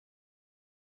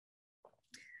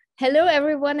Hello,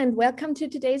 everyone, and welcome to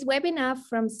today's webinar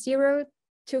from 0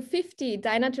 to 50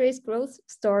 Dynatrace growth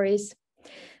stories.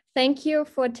 Thank you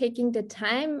for taking the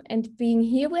time and being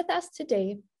here with us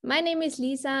today. My name is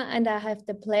Lisa, and I have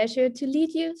the pleasure to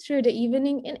lead you through the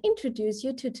evening and introduce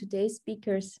you to today's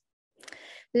speakers.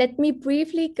 Let me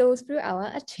briefly go through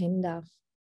our agenda.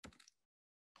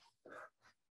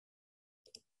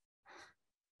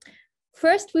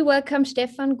 First, we welcome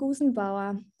Stefan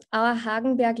Gusenbauer, our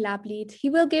Hagenberg Lab Lead. He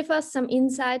will give us some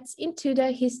insights into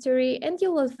the history, and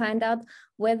you will find out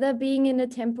whether being in a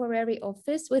temporary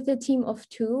office with a team of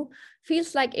 2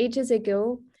 feels like ages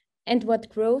ago, and what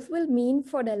growth will mean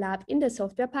for the lab in the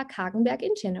Softwarepark Hagenberg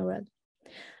in general.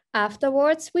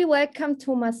 Afterwards, we welcome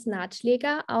Thomas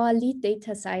Natschläger, our lead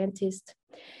data scientist.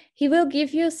 He will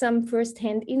give you some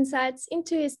first-hand insights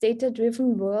into his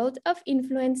data-driven world of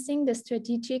influencing the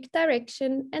strategic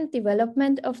direction and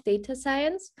development of data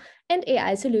science and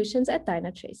AI solutions at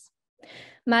Dynatrace.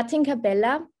 Martin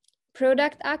Cabella,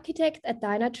 product architect at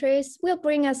Dynatrace, will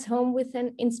bring us home with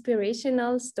an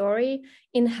inspirational story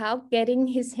in how getting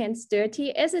his hands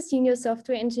dirty as a senior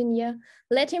software engineer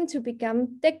led him to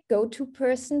become the go-to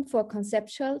person for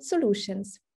conceptual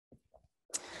solutions.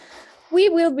 We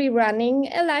will be running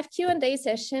a live Q&A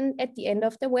session at the end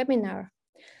of the webinar.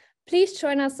 Please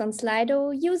join us on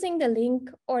Slido using the link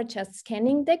or just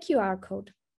scanning the QR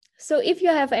code. So if you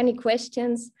have any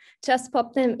questions, just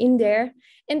pop them in there.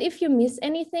 And if you miss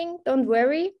anything, don't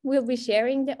worry, we'll be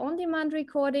sharing the on-demand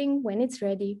recording when it's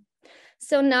ready.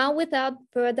 So now, without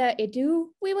further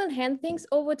ado, we will hand things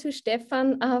over to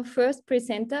Stefan, our first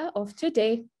presenter of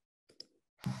today.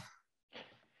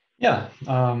 Yeah.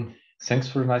 Thanks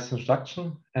for the nice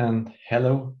introduction, and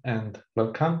hello and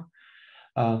welcome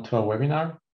to our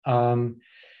webinar.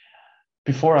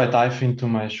 Before I dive into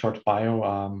my short bio,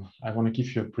 I want to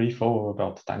give you a brief overview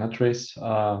about Dynatrace.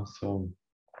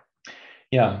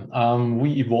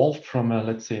 We evolved from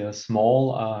let's say a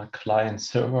small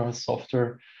client-server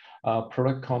software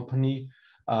product company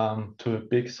to a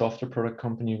big software product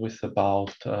company with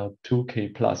about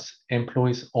 2K plus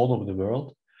employees all over the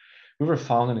world. We were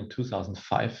founded in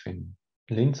 2005 in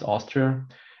Linz, Austria.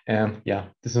 And yeah,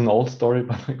 this is an old story,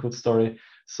 but a good story.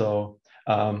 So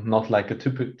not like a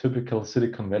typical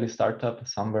Silicon Valley startup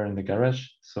somewhere in the garage.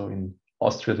 So in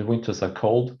Austria, the winters are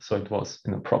cold. So it was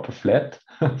in a proper flat,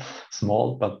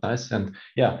 small, but nice. And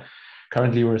yeah,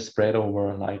 currently we're spread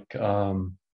over like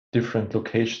different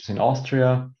locations in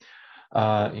Austria,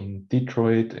 in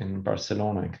Detroit, in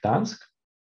Barcelona, and Gdansk.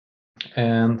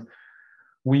 And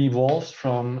we evolved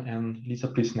from, and Lisa,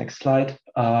 please, next slide,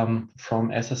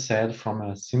 from, as I said, from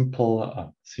a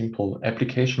simple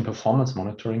application performance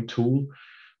monitoring tool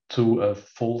to a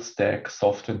full stack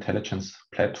software intelligence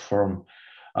platform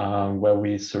where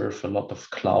we serve a lot of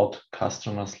cloud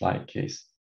customers like,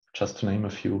 just to name a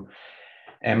few,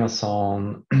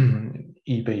 Amazon,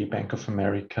 eBay, Bank of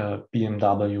America,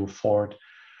 BMW, Ford,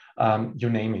 you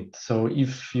name it. So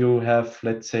if you have,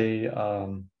 let's say,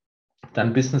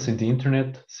 done business in the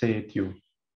internet, say you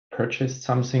purchased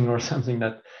something or something,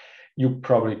 that you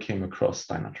probably came across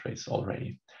Dynatrace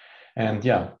already. And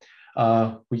yeah,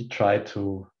 we try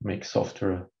to make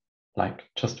software like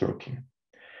just working.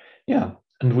 Yeah,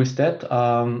 and with that,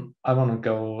 I want to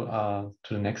go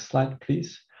to the next slide,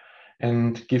 please,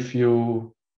 and give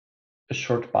you a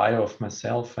short bio of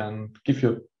myself and give you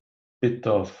a bit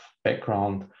of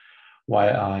background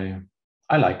why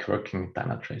I like working with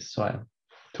Dynatrace. So I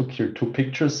took here 2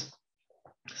 pictures.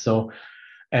 So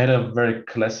I had a very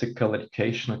classical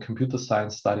education, computer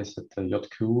science studies at the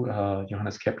JQ,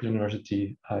 Johannes Kepler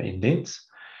University in Linz,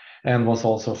 and was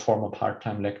also a former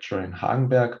part-time lecturer in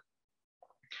Hagenberg.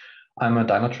 I'm a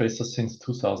Dynatracer since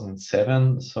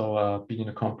 2007, so been in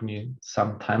the company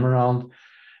some time around,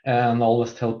 and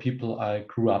always tell people I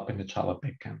grew up in the Java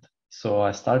backend. So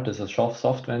I started as a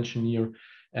software engineer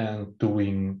and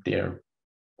doing their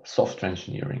software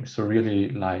engineering. So really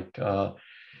like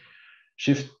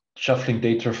shuffling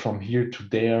data from here to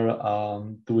there,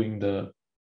 doing the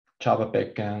Java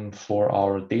backend for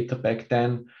our data back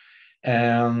then.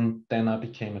 And then I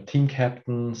became a team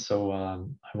captain. So I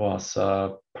was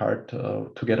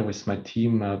together with my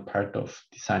team, part of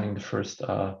designing the first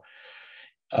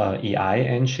AI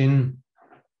engine.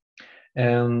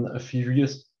 And a few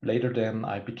years later, then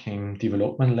I became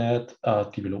development lead,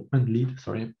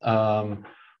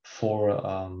 for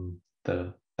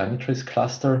the Dynatrace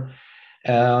cluster.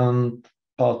 And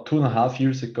about 2.5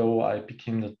 years ago,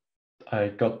 I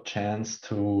got chance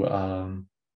to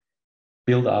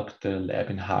build up the lab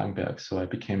in Hagenberg. So I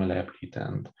became a lab lead,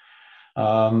 and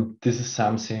this is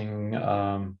something,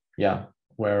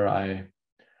 where I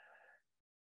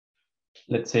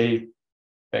let's say,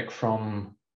 back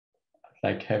from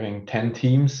like having 10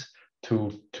 teams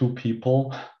to 2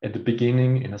 people at the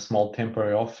beginning in a small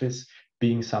temporary office,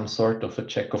 being some sort of a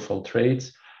jack of all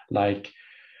trades, like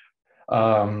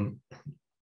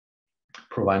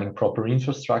providing proper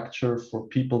infrastructure for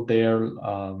people there,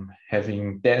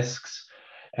 having desks,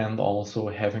 and also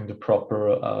having the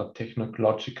proper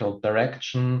technological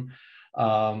direction,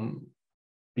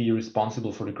 be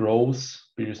responsible for the growth,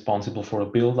 be responsible for a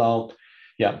build out.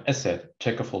 Yeah, as said,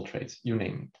 jack of all trades, you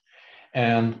name it.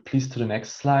 And please to the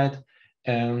next slide.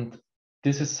 And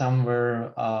this is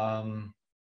somewhere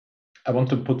I want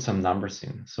to put some numbers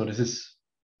in. So this is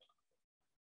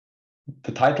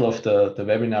the title of the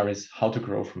webinar is How to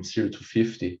Grow from 0 to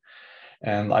 50.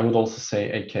 And I would also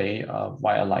say, okay,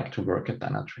 why I like to work at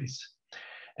Dynatrace.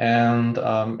 And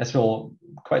as we're all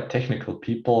quite technical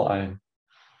people, I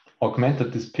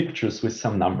augmented these pictures with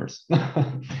some numbers.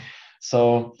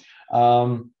 So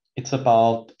it's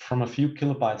about from a few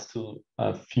kilobytes to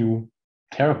a few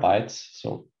terabytes.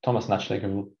 So Thomas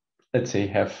Natschläger will, let's say,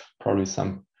 have probably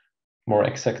some more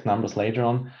exact numbers later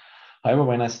on. However,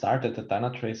 when I started at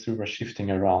Dynatrace, we were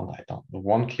shifting around, I don't know,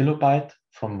 1 kilobyte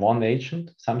from one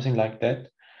agent, something like that.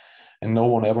 And no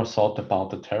one ever thought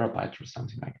about a terabyte or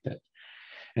something like that.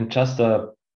 And just, I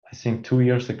think 2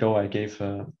 years ago, I gave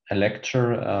a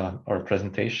lecture or a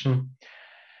presentation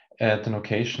at an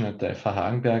occasion at the FH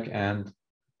Hagenberg. And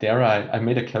there I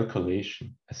made a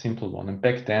calculation, a simple one. And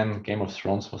back then, Game of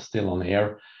Thrones was still on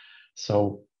air.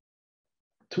 So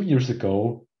 2 years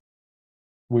ago,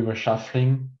 we were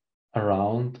shuffling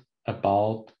around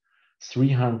about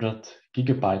 300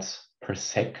 gigabytes per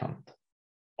second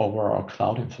over our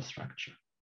cloud infrastructure.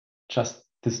 Just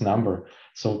this number.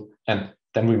 So, and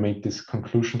then we made this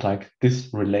conclusion like this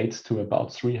relates to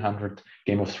about 300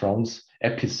 Game of Thrones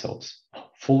episodes,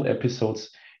 full episodes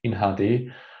in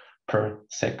HD per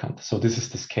second. So this is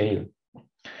the scale.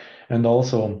 And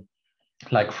also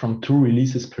like from 2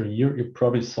 releases per year, you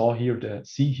probably saw here,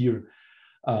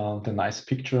 the nice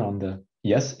picture on the,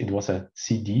 yes, it was a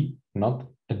CD, not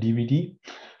a DVD.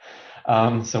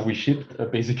 So we shipped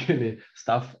basically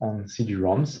stuff on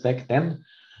CD-ROMs back then.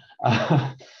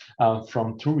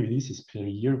 From 2 releases per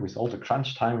year with all the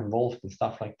crunch time involved and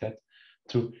stuff like that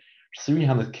to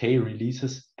 300K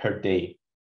releases per day.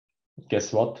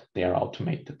 Guess what? They are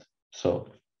automated. So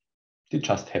they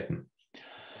just happen.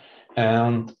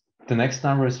 And the next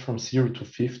number is from 0 to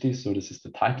 50. So this is the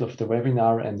title of the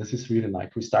webinar. And this is really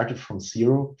like we started from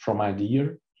 0, from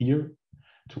idea here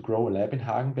to grow a lab in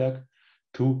Hagenberg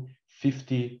to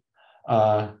 50,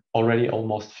 already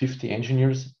almost 50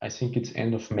 engineers. I think it's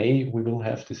end of May, we will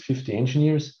have this 50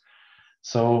 engineers.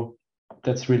 So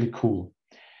that's really cool.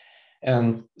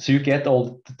 And so you get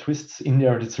all the twists in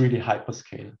there. That's really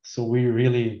hyperscale. So we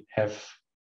really have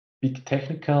big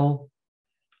technical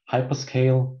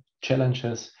hyperscale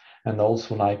challenges and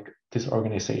also like this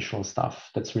organizational stuff.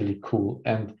 That's really cool.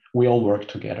 And we all work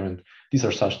together. And these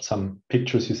are such some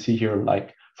pictures you see here,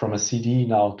 like from a CD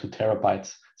now to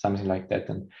terabytes, something like that.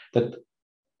 And that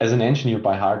as an engineer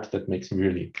by heart, that makes me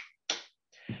really.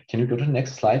 Can you go to the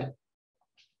next slide?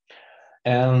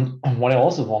 And what I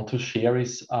also want to share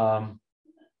is,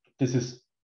 this is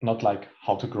not like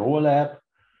how to grow a lab.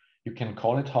 You can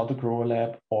call it how to grow a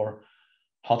lab or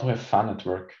how to have fun at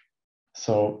work.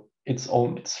 So it's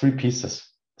 3 pieces,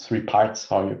 3 parts,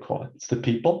 how you call it. It's the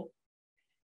people.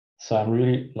 So I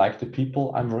really like the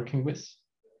people I'm working with.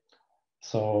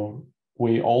 So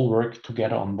we all work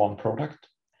together on one product.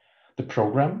 The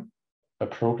programming,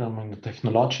 the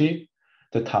technology,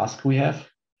 the task we have.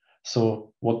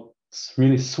 So what's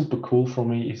really super cool for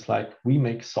me is like we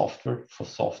make software for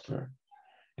software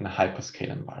in a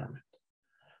hyperscale environment.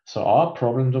 So our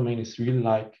problem domain is really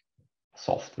like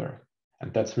software,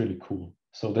 and that's really cool.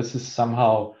 So this is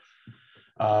somehow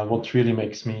what really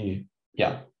makes me,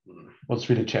 what's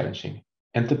really challenging.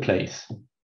 And the place.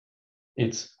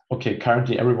 It's okay,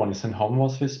 currently everyone is in home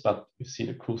office, but you see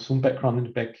the cool Zoom background in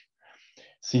the back.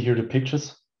 See here the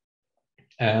pictures.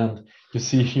 And you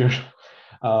see here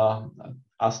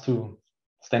us two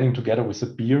standing together with a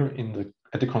beer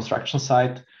at the construction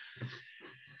site.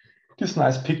 This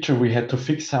nice picture, we had to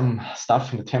fix some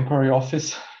stuff in the temporary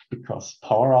office because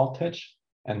power outage.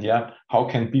 And how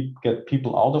can we get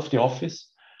people out of the office?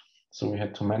 So we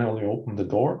had to manually open the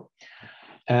door.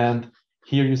 And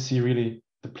here you see really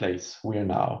the place we are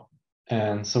now.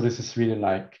 And so this is really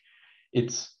like,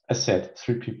 it's, as said,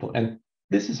 3 people. And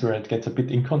this is where it gets a bit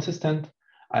inconsistent.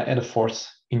 I add a 4th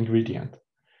ingredient,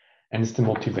 and it's the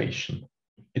motivation.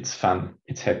 It's fun,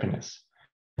 it's happiness.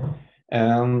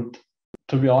 And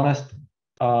to be honest,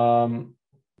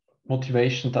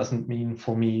 motivation doesn't mean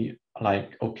for me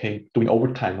like, okay, doing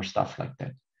overtime or stuff like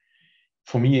that.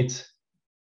 For me, it's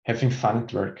having fun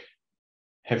at work,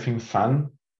 having fun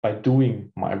by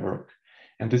doing my work.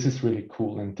 And this is really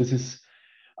cool. And this is,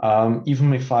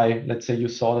 even if let's say you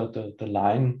saw the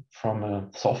line from a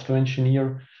software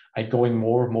engineer, I going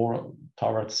more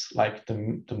towards like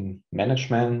the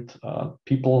management,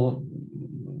 people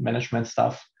management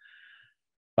stuff.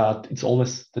 But it's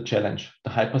always the challenge, the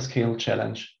hyperscale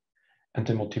challenge, and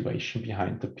the motivation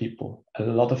behind the people. A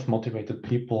lot of motivated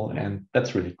people, and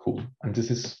that's really cool. And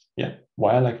this is, yeah,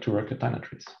 why I like to work at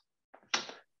Dynatrace.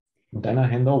 And then I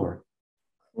hand over.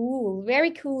 Cool,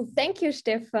 very cool. Thank you,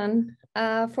 Stefan,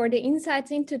 for the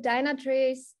insights into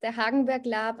Dynatrace, the Hagenberg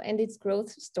Lab, and its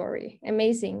growth story.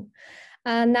 Amazing.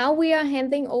 Now we are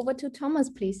handing over to Thomas,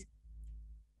 please.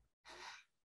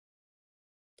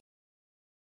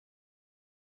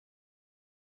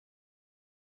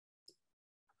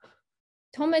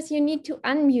 Thomas, you need to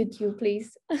unmute you,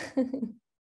 please.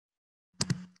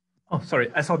 Oh, sorry.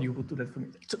 I thought you would do that for me.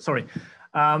 Sorry.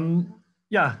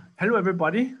 Yeah. Hello,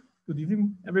 everybody. Good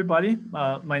evening, everybody.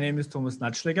 My name is Thomas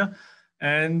Natschläger.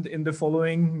 And in the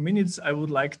following minutes, I would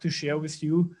like to share with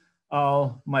you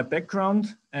my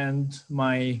background and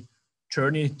my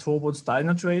journey towards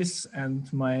Dynatrace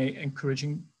and my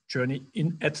encouraging journey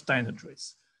at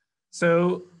Dynatrace.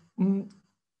 So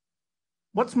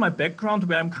what's my background,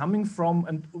 where I'm coming from,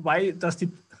 and why does it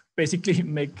basically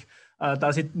make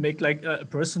like a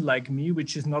person like me,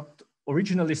 which is not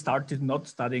originally started not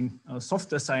studying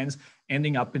software science,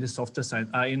 ending up in a software science,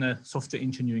 in a software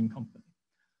engineering company.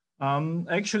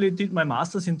 I actually did my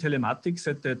master's in telematics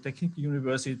at the Technical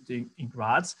University in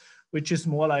Graz, which is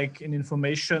more like an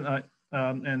information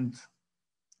and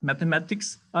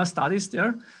mathematics studies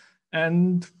there.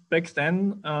 And back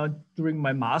then, during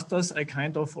my master's, I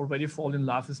kind of already fall in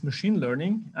love with machine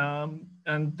learning.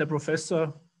 And the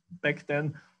professor back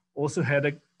then also had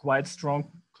a quite strong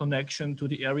connection to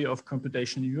the area of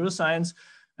computational neuroscience.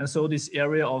 And so this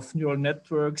area of neural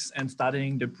networks and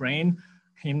studying the brain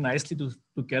came nicely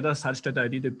together, such that I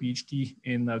did a PhD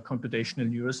in computational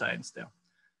neuroscience there.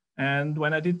 And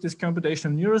when I did this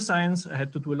computational neuroscience, I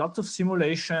had to do lots of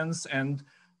simulations. And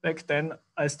back then,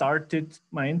 I started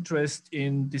my interest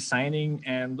in designing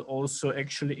and also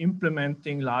actually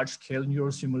implementing large-scale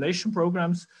neural simulation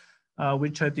programs,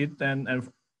 which I did then.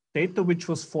 And data which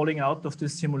was falling out of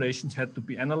these simulations had to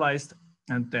be analyzed.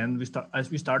 And then we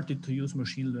started to use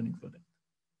machine learning for that.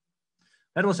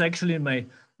 That was actually my,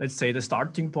 let's say, the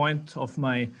starting point of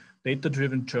my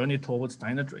data-driven journey towards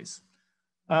Dynatrace.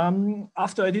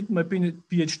 After I did my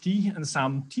PhD and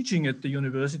some teaching at the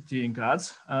university in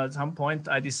Graz, at some point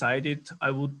I decided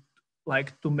I would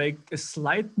like to make a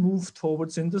slight move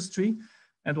towards industry.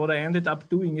 And what I ended up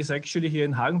doing is actually here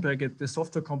in Hagenberg at the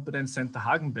Software Competence Center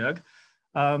Hagenberg,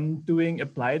 doing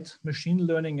applied machine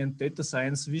learning and data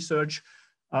science research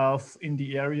in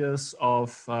the areas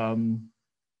of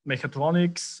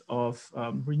mechatronics, of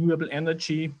renewable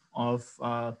energy, of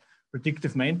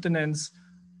predictive maintenance,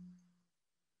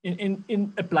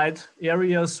 in applied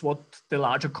areas, what the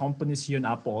larger companies here in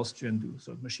Upper Austria do,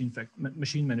 so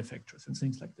machine manufacturers and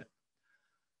things like that.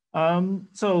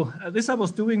 So this I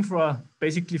was doing for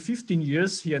basically 15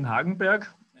 years here in Hagenberg,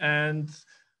 and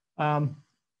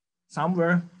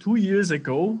somewhere 2 years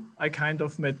ago, I kind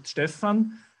of met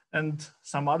Stefan and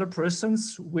some other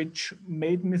persons, which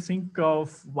made me think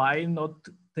of why not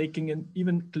taking an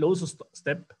even closer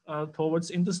step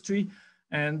towards industry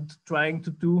and trying to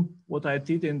do what I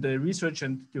did in the research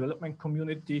and development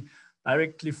community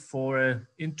directly for an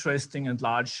interesting and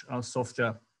large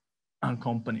software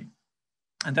company.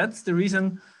 And that's the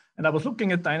reason. And I was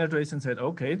looking at Dynatrace and said,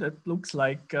 okay, that looks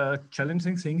like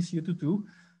challenging things here to do.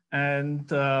 And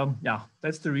yeah,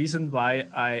 that's the reason why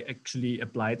I actually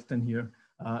applied then here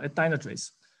at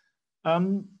Dynatrace.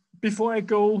 Before I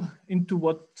go into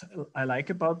what I like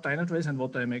about Dynatrace and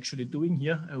what I'm actually doing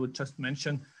here, I would just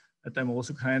mention that I'm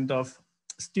also kind of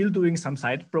still doing some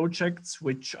side projects,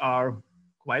 which are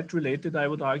quite related, I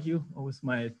would argue, with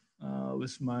my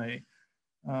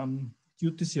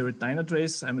duties here at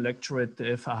Dynatrace. I'm a lecturer at the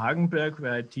FH Hagenberg,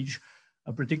 where I teach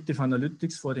predictive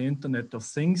analytics for the Internet of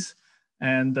Things,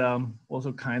 and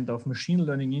also kind of machine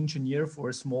learning engineer for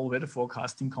a small weather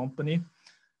forecasting company,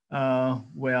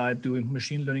 where I do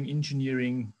machine learning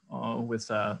engineering with,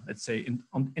 let's say,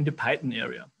 in the Python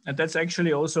area. And that's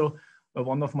actually also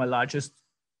one of my largest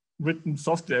written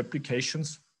software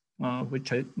applications,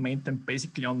 which I made them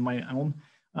basically on my own,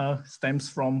 stems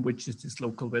from, which is this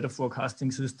local weather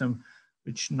forecasting system,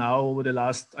 which now over the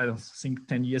last, I think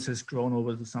 10 years has grown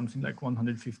over to something like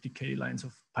 150K lines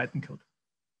of Python code.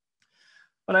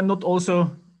 But I'm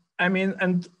I mean,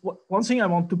 and one thing I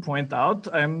want to point out,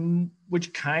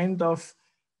 which kind of,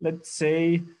 let's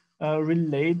say,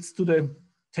 relates to the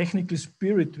technical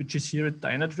spirit which is here at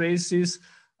Dynatrace is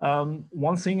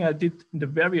one thing I did in the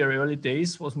very early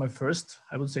days was my first,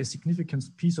 I would say,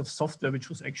 significant piece of software, which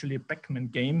was actually a Pac-Man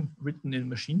game written in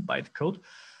machine bytecode.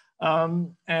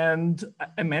 And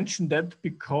I mentioned that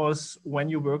because when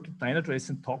you work at Dynatrace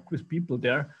and talk with people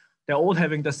there, they're all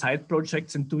having their side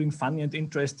projects and doing funny and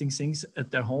interesting things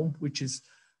at their home, which is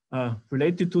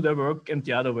related to their work and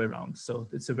the other way around. So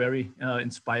it's a very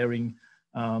inspiring,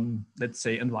 let's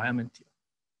say, environment here.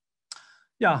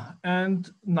 Yeah, and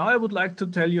now I would like to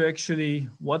tell you actually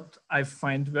what I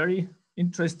find very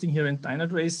interesting here in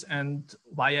Dynatrace and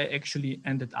why I actually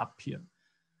ended up here.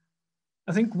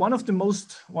 I think one of the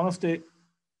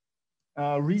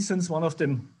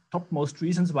topmost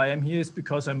reasons why I'm here is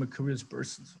because I'm a curious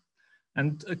person.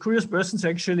 And curious persons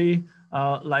actually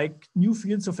like new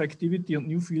fields of activity and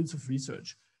new fields of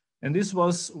research. And this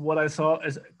was what I saw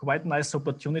as a quite nice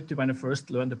opportunity when I first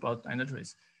learned about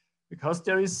Dynatrace. Because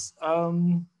there is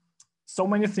so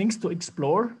many things to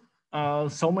explore,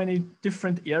 so many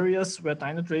different areas where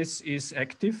Dynatrace is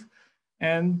active,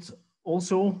 and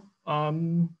also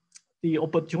the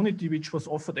opportunity which was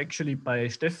offered actually by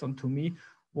Stefan to me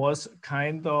was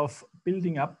kind of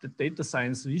building up the data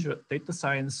science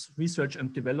research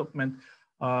and development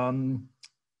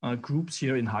groups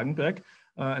here in Hagenberg.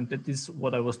 And that is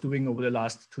what I was doing over the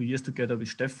last 2 years together with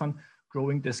Stefan,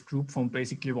 growing this group from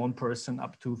basically 1 person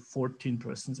up to 14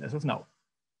 persons as of now.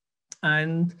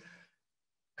 And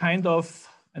kind of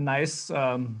a nice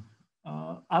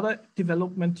other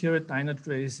development here at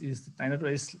Dynatrace is the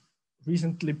Dynatrace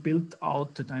recently built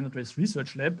out the Dynatrace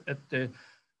Research Lab at the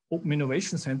Open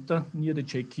Innovation Center near the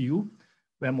JKU,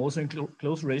 where I'm also in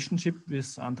close relationship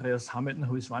with Andreas Hamilton,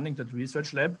 who is running that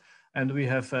research lab. And we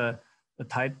have a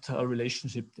tight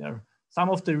relationship there. Some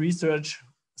of the research,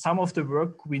 some of the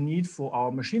work we need for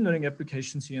our machine learning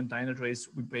applications here in Dynatrace,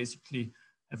 we basically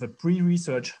have a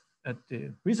pre-research at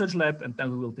the research lab, and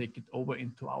then we will take it over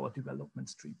into our development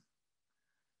stream.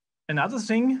 Another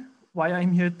thing why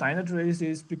I'm here at Dynatrace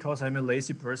is because I'm a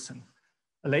lazy person.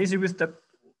 Lazy with that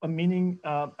meaning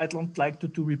I don't like to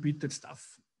do repeated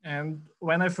stuff. And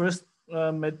when I first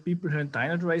met people here in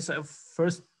Dynatrace,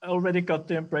 I already got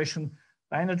the impression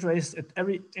Dynatrace at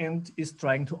every end is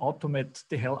trying to automate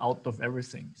the hell out of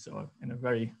everything. So in a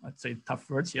very, I'd say, tough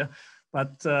words here.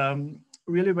 But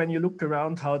really, when you look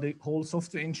around how the whole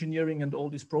software engineering and all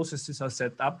these processes are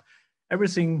set up,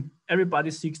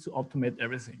 everybody seeks to automate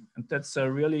everything. And that's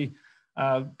really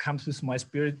comes with my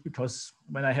spirit, because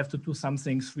when I have to do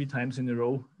something 3 times in a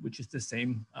row, which is the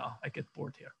same, I get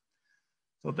bored here.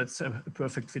 So that's a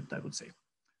perfect fit, I would say.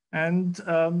 And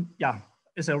yeah,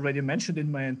 as I already mentioned in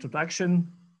my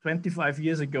introduction, 25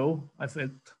 years ago, I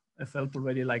felt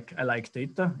already like I like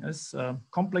data, as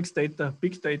complex data,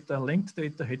 big data, linked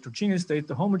data, heterogeneous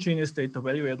data, homogeneous data,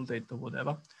 value-added data,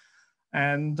 whatever.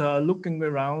 And looking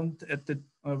around at the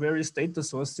various data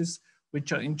sources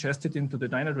which are ingested into the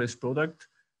Dynatrace product,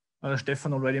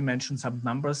 Stefan already mentioned some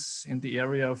numbers in the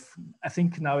area of, I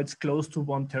think now it's close to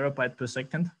 1 terabyte per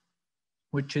second,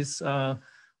 which is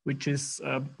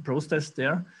processed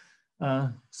there.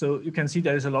 So you can see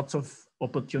there is a lot of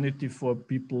opportunity for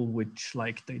people which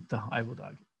like data, I would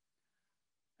argue.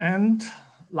 And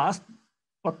last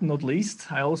but not least,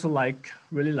 I also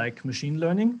really like machine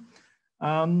learning.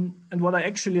 And what I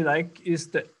actually like is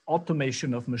the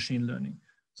automation of machine learning.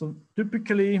 So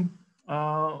typically,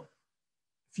 a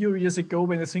few years ago,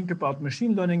 when you think about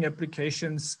machine learning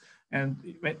applications, and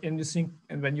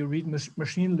when you read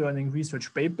machine learning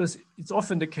research papers, it's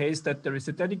often the case that there is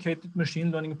a dedicated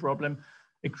machine learning problem.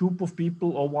 A group of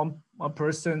people or one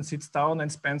person sits down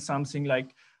and spends something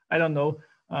like, I don't know,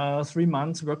 3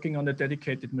 months working on a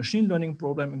dedicated machine learning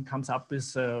problem and comes up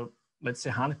with, let's say,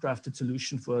 handcrafted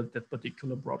solution for that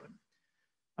particular problem.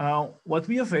 What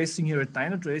we are facing here at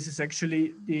Dynatrace is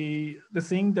actually the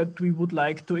thing that we would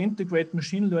like to integrate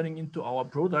machine learning into our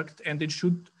product, and it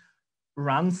should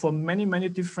run for many, many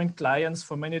different clients,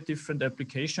 for many different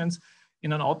applications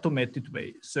in an automated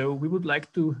way. So we would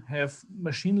like to have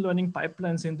machine learning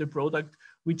pipelines in the product,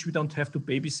 which we don't have to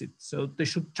babysit. So they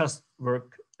should just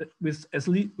work with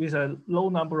a low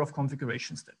number of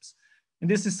configuration steps. And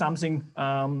this is something,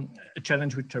 a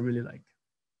challenge which I really like.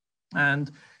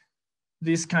 And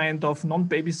this kind of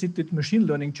non-babysitted machine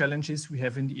learning challenges we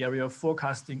have in the area of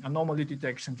forecasting, anomaly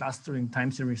detection, clustering,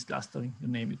 time series clustering, you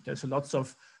name it. There's lots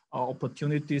of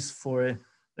opportunities for,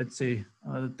 let's say,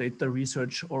 a data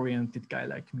research oriented guy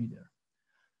like me there.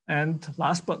 And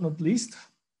last but not least,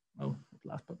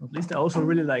 last but not least, I also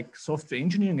really like software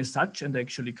engineering as such and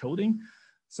actually coding.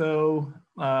 So,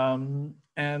 Dynatrace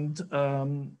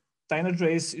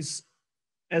is,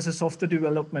 as a software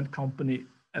development company,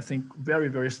 I think very,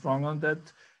 very strong on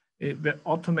that. We're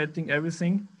automating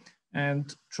everything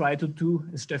and try to do,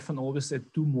 as Stefan always said,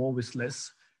 do more with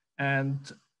less.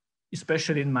 And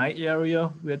especially in my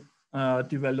area, we're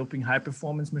developing high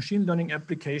performance machine learning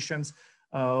applications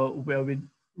where we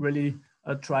really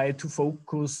try to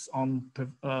focus on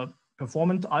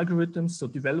performant algorithms. So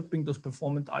developing those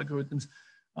performant algorithms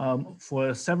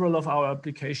for several of our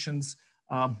applications,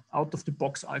 out of the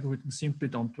box algorithms simply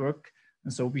don't work.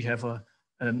 And so we have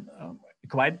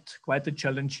quite a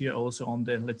challenge here also on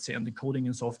the, let's say, on the coding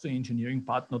and software engineering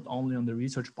part, not only on the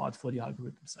research part for the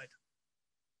algorithm side.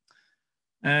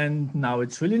 And now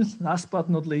it's really last but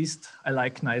not least, I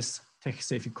like nice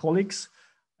tech-savvy colleagues.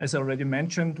 As I already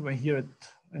mentioned, we're here at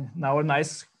our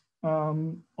nice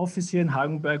office here in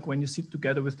Hagenberg. When you sit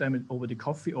together with them over the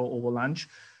coffee or over lunch,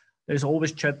 there's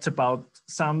always chats about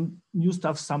some new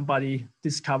stuff somebody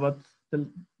discovered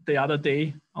the other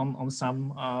day on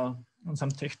some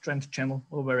tech trend channel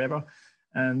or wherever,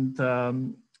 and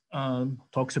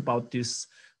talks about this.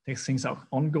 These things are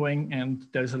ongoing, and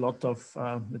there's a lot of,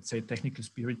 let's say, technical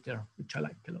spirit there, which I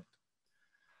like a lot.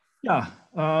 Yeah,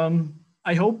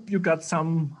 I hope you got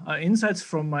some insights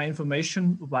from my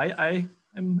information, why I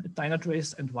am at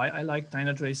Dynatrace and why I like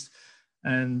Dynatrace.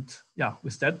 And yeah,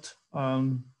 with that,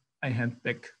 I hand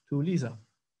back to Lisa.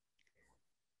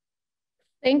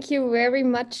 Thank you very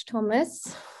much,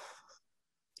 Thomas,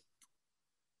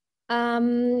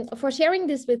 for sharing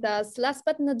this with us. Last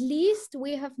but not least,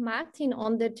 we have Martin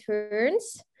on the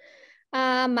turns.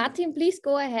 Martin, please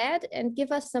go ahead and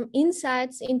give us some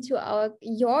insights into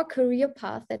your career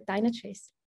path at Dynatrace.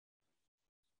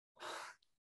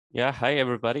 Yeah, hi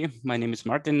everybody. My name is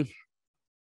Martin.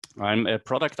 I'm a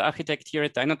product architect here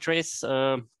at Dynatrace.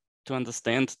 To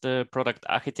understand, the product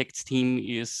architects team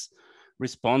is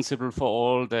responsible for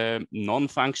all the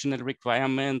non-functional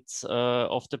requirements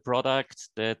of the product,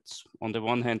 that on the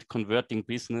one hand converting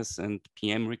business and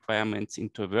PM requirements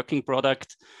into a working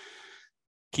product,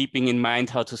 keeping in mind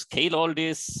how to scale all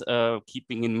this,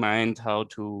 keeping in mind how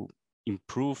to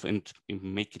improve and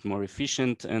make it more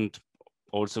efficient, and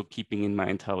also keeping in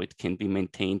mind how it can be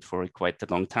maintained for quite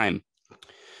a long time.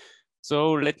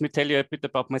 So let me tell you a bit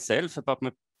about myself, about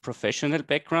my professional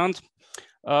background.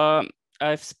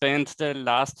 I've spent the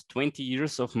last 20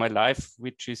 years of my life,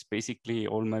 which is basically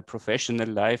all my professional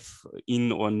life,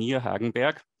 in or near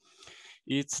Hagenberg.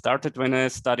 It started when I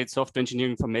studied software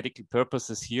engineering for medical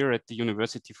purposes here at the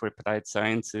University for Applied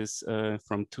Sciences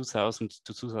from 2000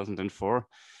 to 2004.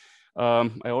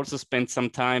 I also spent some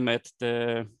time at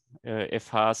the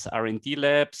FH's R&D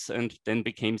labs and then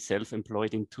became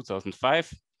self-employed in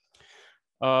 2005.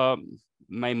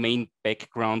 My main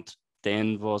background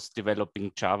then was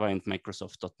developing Java and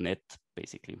Microsoft.NET,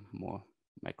 basically more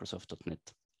Microsoft.NET.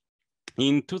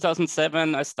 In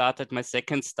 2007, I started my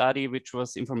second study, which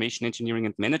was information engineering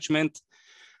and management.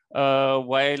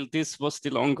 While this was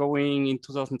still ongoing, in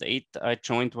 2008, I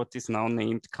joined what is now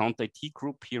named Count IT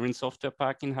Group here in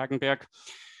Softwarepark in Hagenberg.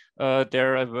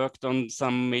 There I worked on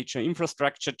some major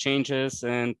infrastructure changes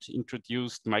and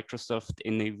introduced Microsoft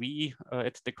NAV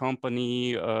at the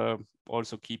company,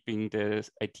 also keeping the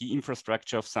IT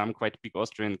infrastructure of some quite big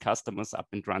Austrian customers up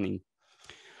and running.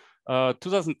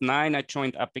 2009, I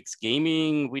joined Apex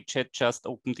Gaming, which had just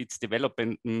opened its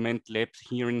development lab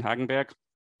here in Hagenberg.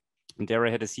 And there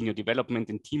I had a senior development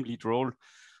and team lead role,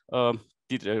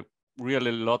 did a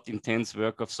really lot intense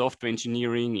work of software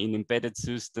engineering in embedded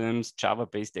systems,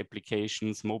 Java-based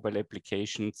applications, mobile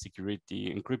applications,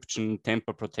 security, encryption,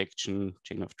 tamper protection,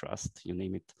 chain of trust, you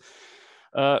name it.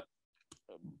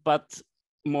 But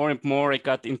more and more, I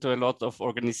got into a lot of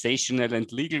organizational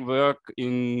and legal work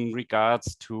in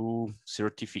regards to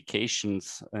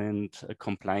certifications and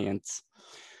compliance.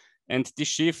 And the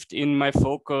shift in my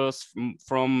focus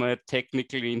from a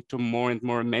technical into more and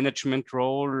more management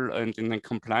role and in a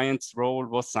compliance role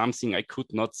was something I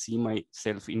could not see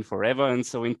myself in forever. And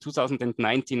so in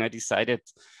 2019, I decided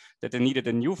that I needed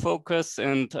a new focus.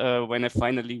 And when I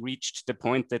finally reached the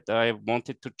point that I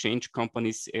wanted to change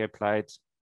companies, I applied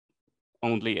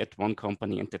only at one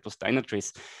company, and that was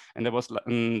Dynatrace. And I was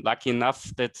lucky enough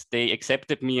that they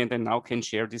accepted me, and I now can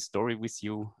share this story with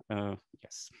you.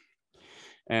 Yes.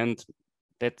 And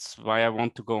that's why I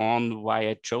want to go on why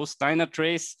I chose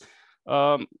Dynatrace.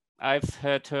 I've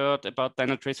had heard about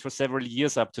Dynatrace for several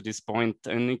years up to this point.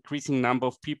 An increasing number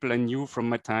of people I knew from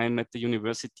my time at the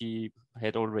university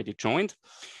had already joined.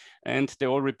 and they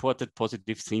all reported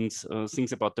positive things,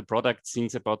 things about the product,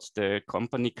 things about the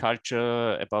company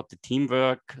culture, about the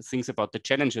teamwork, things about the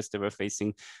challenges they were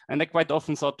facing. And I quite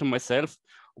often thought to myself,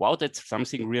 wow, that's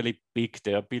something really big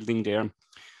they're building there.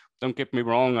 Don't get me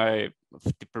wrong, I've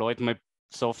deployed my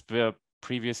software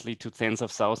previously to tens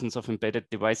of thousands of embedded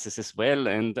devices as well,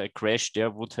 and a crash there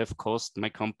would have cost my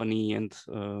company and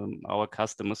our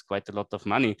customers quite a lot of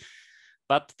money.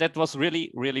 But that was really,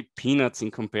 really peanuts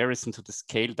in comparison to the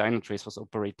scale Dynatrace was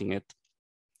operating at.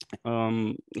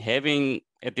 Having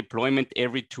a deployment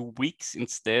every 2 weeks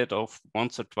instead of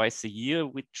once or twice a year,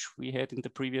 which we had in the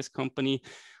previous company,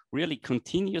 really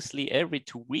continuously every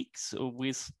 2 weeks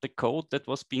with the code that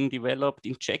was being developed,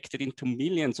 injected into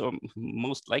millions or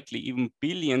most likely even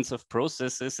billions of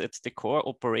processes at the core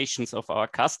operations of our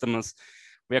customers,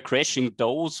 where crashing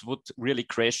those would really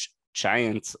crash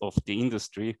giants of the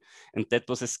industry. And that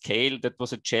was a scale, that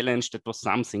was a challenge, that was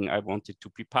something I wanted to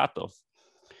be part of.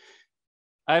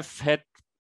 I've had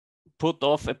put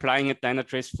off applying at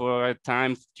Dynatrace for a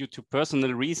time due to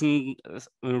personal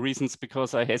reasons,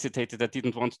 because I hesitated. I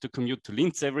didn't want to commute to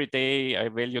Linz every day. I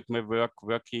valued my work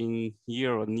working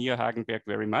here or near Hagenberg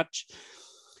very much.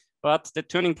 But the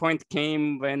turning point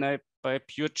came when I, by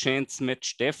pure chance, met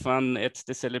Stefan at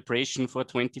the celebration for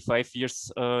 25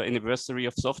 years anniversary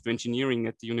of software engineering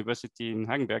at the university in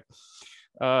Hagenberg.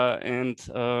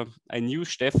 I knew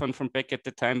Stefan from back at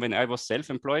the time when I was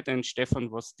self-employed and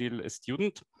Stefan was still a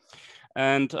student.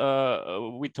 And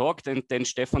we talked, and then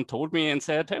Stefan told me and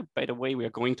said, hey, by the way, we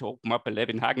are going to open up a lab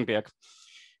in Hagenberg.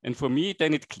 And for me,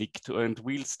 then it clicked and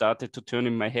wheels started to turn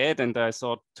in my head. And I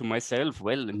thought to myself,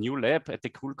 well, a new lab at a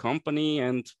cool company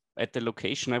and at the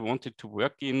location I wanted to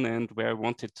work in and where I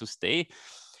wanted to stay.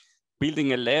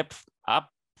 Building a lab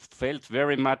up felt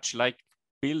very much like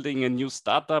building a new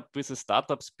startup with a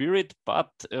startup spirit, but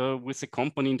with a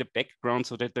company in the background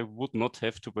so that I would not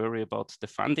have to worry about the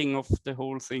funding of the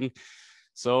whole thing.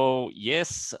 So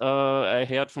yes, I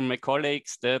heard from my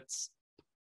colleagues that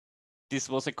this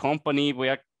was a company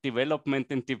where development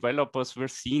and developers were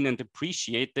seen and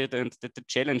appreciated, and that the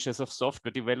challenges of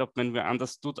software development were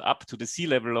understood up to the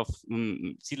C-level of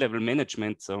C-level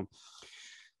management. So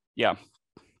yeah.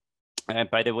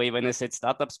 By the way, when I said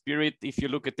startup spirit, if you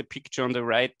look at the picture on the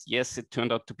right, yes, it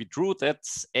turned out to be true.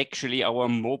 That's actually our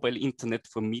mobile internet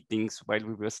for meetings while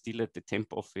we were still at the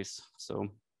temp office. So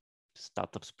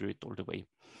startup spirit all the way.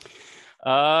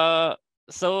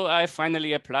 So I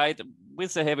finally applied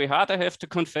with a heavy heart, I have to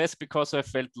confess, because I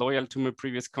felt loyal to my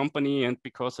previous company and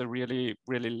because I really,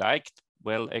 really liked,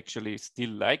 well, actually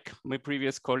still like my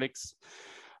previous colleagues.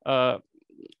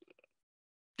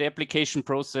 The application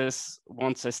process,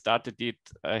 once I started it,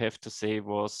 I have to say,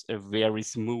 was a very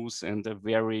smooth and a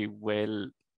very well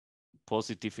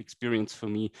positive experience for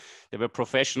me. They were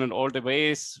professional all the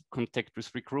ways, contact with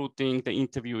recruiting, the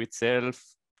interview itself,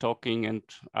 talking and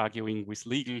arguing with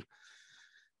legal.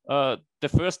 The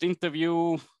first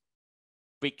interview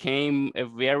became a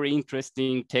very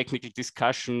interesting technical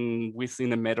discussion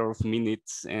within a matter of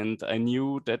minutes. And I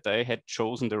knew that I had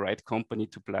chosen the right company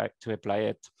to apply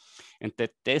it. And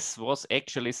that this was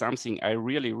actually something I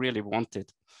really, really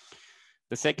wanted.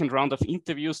 The second round of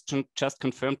interviews just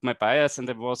confirmed my bias, and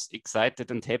I was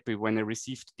excited and happy when I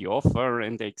received the offer,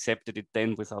 and I accepted it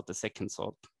then without a second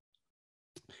thought.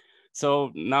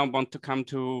 So now I want to come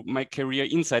to my career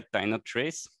inside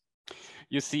Dynatrace.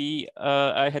 You see,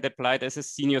 I had applied as a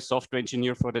senior software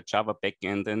engineer for the Java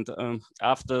backend. And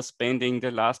after spending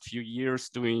the last few years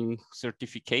doing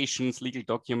certifications, legal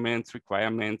documents,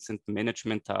 requirements, and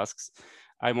management tasks,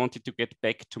 I wanted to get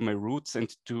back to my roots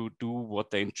and to do what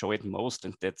I enjoyed most.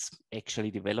 And that's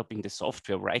actually developing the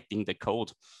software, writing the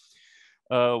code.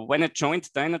 When I joined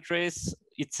Dynatrace,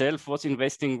 itself was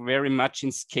investing very much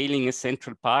in scaling a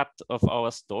central part of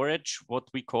our storage, what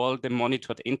we call the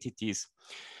monitored entities.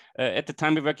 At the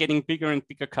time, we were getting bigger and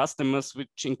bigger customers,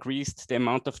 which increased the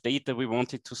amount of data we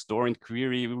wanted to store and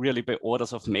query really by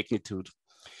orders of magnitude.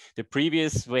 The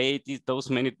previous way those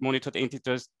monitored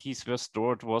entities were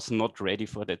stored was not ready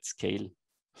for that scale.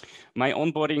 My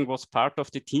onboarding was part of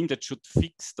the team that should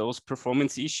fix those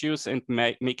performance issues and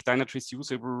make Dynatrace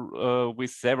usable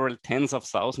with several tens of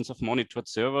thousands of monitored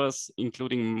servers,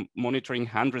 including monitoring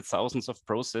hundreds of thousands of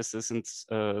processes and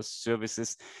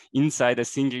services inside a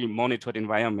single monitored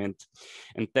environment.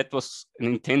 And that was an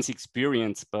intense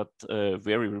experience, but a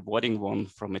very rewarding one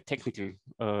from a technical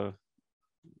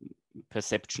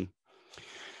perception.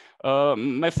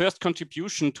 My first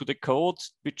contribution to the code,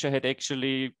 which I had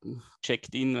actually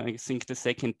checked in, I think the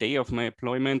second day of my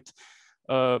employment,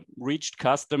 reached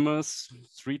customers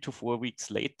 3 to 4 weeks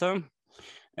later.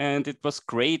 And it was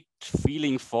great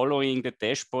feeling following the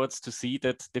dashboards to see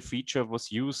that the feature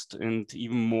was used, and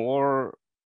even more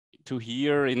to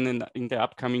hear in the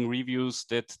upcoming reviews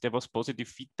that there was positive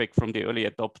feedback from the early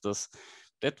adopters.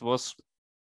 That was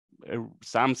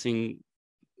something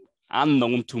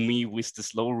unknown to me with the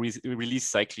slow release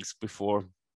cycles before.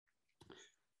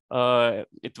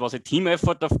 It was a team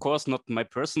effort, of course, not my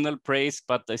personal praise,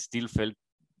 but I still felt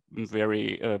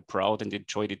very proud and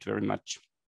enjoyed it very much.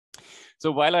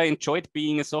 So while I enjoyed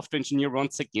being a software engineer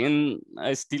once again,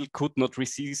 I still could not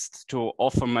resist to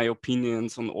offer my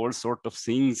opinions on all sorts of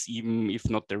things, even if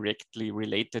not directly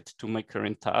related to my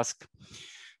current task.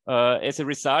 As a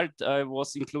result, I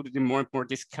was included in more and more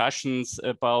discussions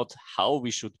about how we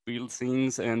should build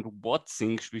things and what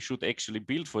things we should actually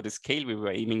build for the scale we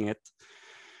were aiming at.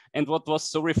 And what was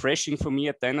so refreshing for me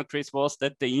at Dynatrace was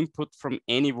that the input from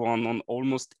anyone on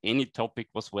almost any topic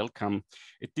was welcome.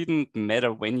 It didn't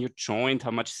matter when you joined,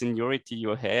 how much seniority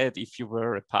you had, if you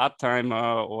were a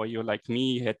part-timer or you, like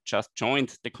me, had just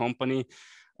joined the company.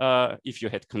 If you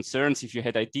had concerns, if you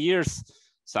had ideas,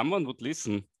 someone would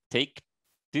listen, take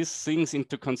these things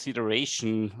into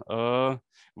consideration,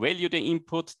 value the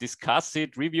input, discuss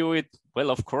it, review it.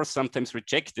 Well, of course, sometimes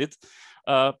reject it,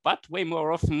 but way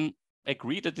more often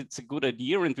agree that it's a good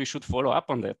idea and we should follow up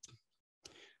on that.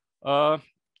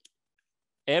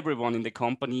 Everyone in the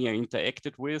company I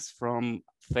interacted with, from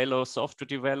fellow software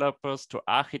developers to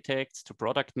architects to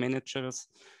product managers,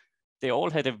 they all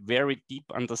had a very deep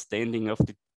understanding of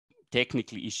the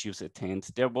technical issues at hand.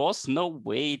 There was no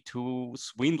way to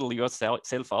swindle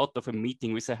yourself out of a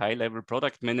meeting with a high-level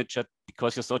product manager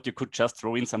because you thought you could just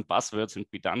throw in some buzzwords and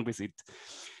be done with it.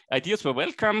 Ideas were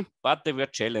welcome, but they were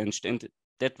challenged, and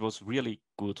that was really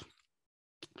good.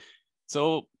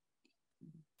 So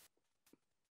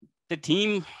the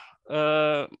team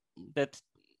that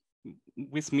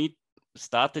with me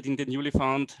started in the newly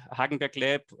found Hagenberg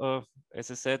Lab, as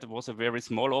I said, it was a very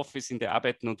small office in the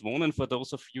Arbeiten und Wohnen, for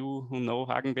those of you who know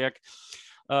Hagenberg.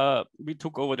 We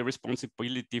took over the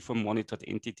responsibility for monitored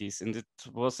entities, and it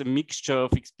was a mixture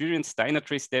of experienced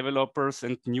Dynatrace developers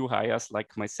and new hires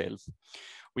like myself.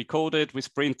 We coded, we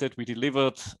sprinted, we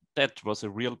delivered. That was a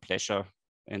real pleasure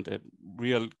and a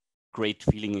real great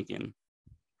feeling again.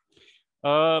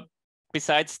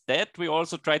 Besides that, we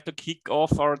also tried to kick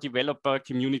off our developer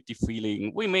community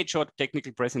feeling. We made short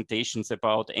technical presentations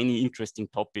about any interesting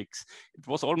topics. It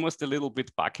was almost a little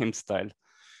bit Barcamp style.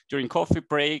 During coffee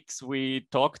breaks, we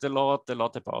talked a lot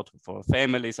about our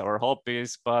families, our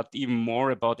hobbies, but even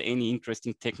more about any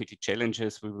interesting technical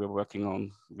challenges we were working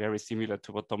on, very similar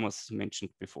to what Thomas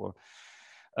mentioned before.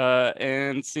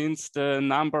 And since the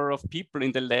number of people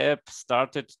in the lab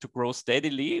started to grow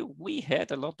steadily, we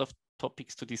had a lot of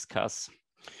topics to discuss.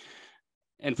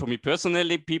 And for me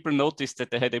personally, people noticed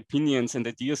that I had opinions and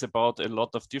ideas about a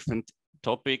lot of different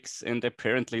topics, and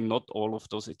apparently not all of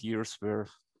those ideas were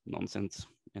nonsense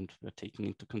and were taken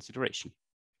into consideration.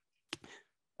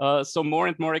 So more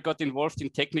and more I got involved in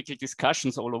technical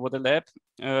discussions all over the lab,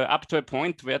 up to a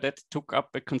point where that took up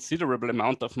a considerable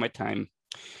amount of my time.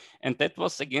 And that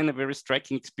was, again, a very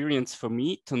striking experience for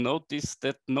me to notice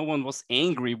that no one was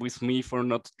angry with me for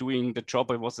not doing the job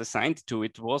I was assigned to.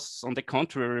 It was, on the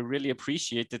contrary, really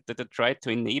appreciated that I tried to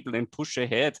enable and push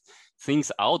ahead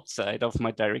things outside of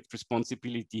my direct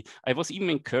responsibility. I was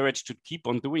even encouraged to keep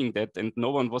on doing that, and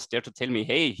no one was there to tell me,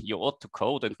 hey, you ought to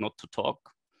code and not to talk.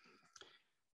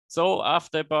 So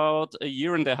after about a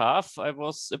year and a half, I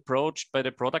was approached by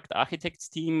the product architects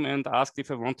team and asked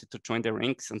if I wanted to join the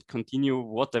ranks and continue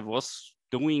what I was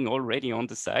doing already on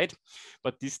the side,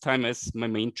 but this time as my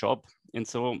main job. And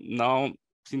so now,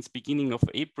 since beginning of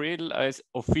April, I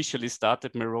officially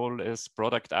started my role as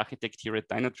product architect here at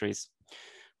Dynatrace,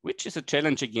 which is a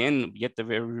challenge again, yet a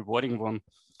very rewarding one.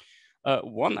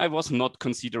 One I was not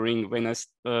considering when I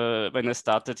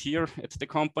started here at the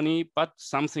company, but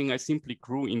something I simply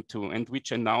grew into and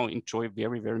which I now enjoy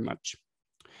very, very much.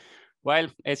 While,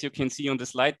 as you can see on the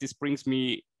slide, this brings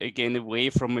me again away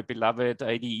from my beloved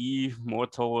IDE, more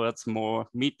towards more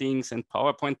meetings and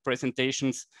PowerPoint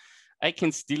presentations, I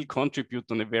can still contribute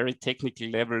on a very technical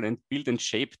level and build and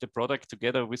shape the product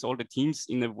together with all the teams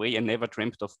in a way I never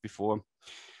dreamt of before.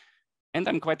 And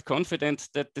I'm quite confident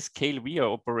that the scale we are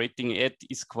operating at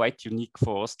is quite unique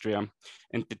for Austria.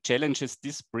 And the challenges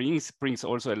this brings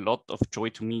also a lot of joy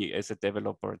to me as a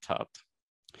developer at heart.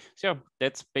 So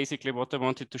that's basically what I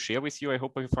wanted to share with you. I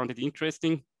hope you found it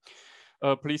interesting.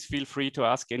 Please feel free to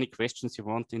ask any questions you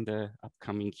want in the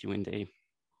upcoming Q&A.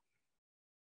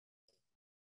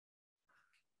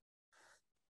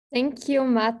 Thank you,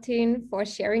 Martin, for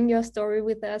sharing your story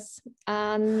with us.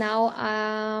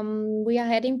 Now we are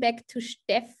heading back to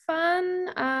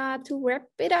Stefan to wrap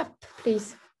it up,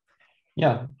 please.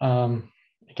 Yeah,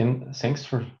 again, thanks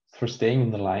for staying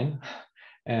in the line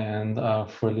and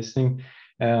for listening.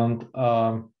 And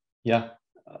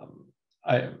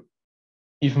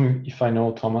even if I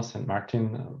know Thomas and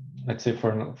Martin, let's say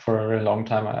for a long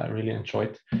time, I really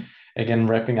enjoyed, again,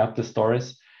 wrapping up the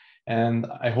stories. And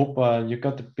I hope you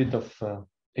got a bit of a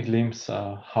glimpse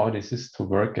how this is to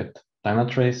work at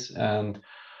Dynatrace, and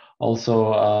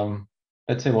also,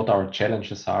 let's say, what our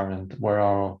challenges are and where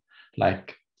our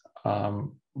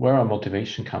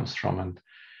motivation comes from,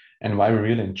 and why we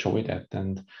really enjoy that.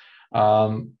 And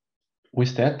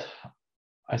with that,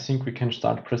 I think we can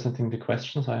start presenting the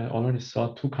questions. I already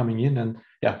saw 2 coming in, and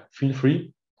yeah, feel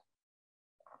free.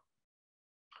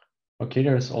 Okay,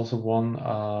 there's also one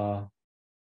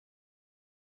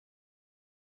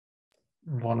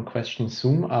question in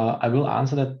Zoom. I will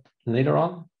answer that later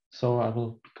on. So I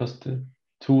will, because the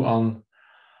 2 on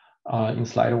in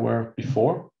Slido were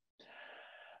before.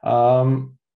 I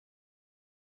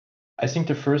think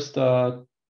the first. So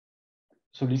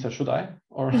Lisa, should I?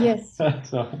 Or yes?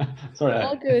 So, sorry.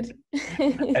 All good.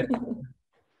 I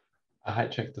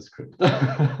hijacked the script.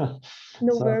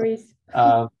 No worries.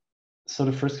 So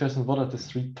the first question: what are the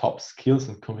 3 top skills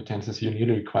and competences you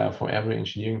really require for every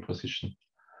engineering position?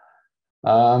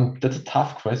 That's a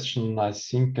tough question. I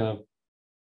think,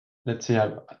 let's say,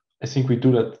 I think we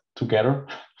do that together.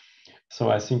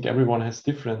 So I think everyone has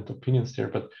different opinions there,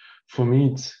 but for me,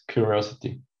 it's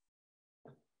curiosity.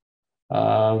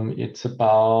 It's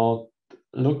about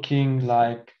looking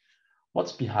like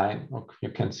what's behind. Okay, you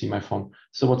can see my phone.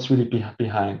 So what's really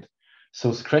behind?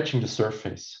 So scratching the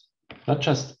surface, not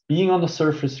just being on the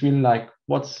surface, really like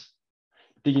what's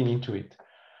digging into it,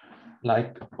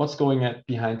 like what's going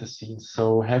behind the scenes.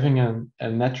 So having a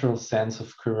natural sense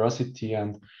of curiosity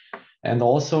and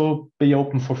also be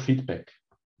open for feedback.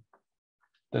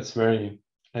 That's very,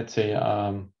 let's say,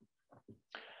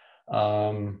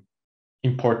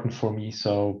 important for me.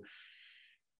 So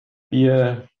be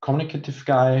a communicative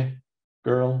guy,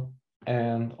 girl,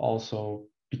 and also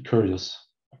be curious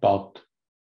about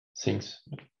things.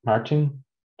 Martin,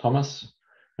 Thomas,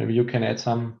 maybe you can add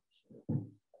some.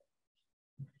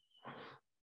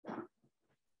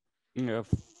 Yeah,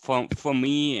 for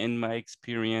me, in my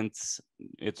experience,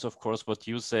 it's of course what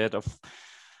you said of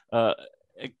a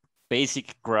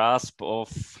basic grasp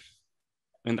of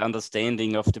and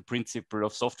understanding of the principle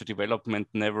of software development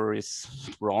never is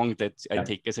wrong, that I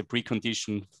take as a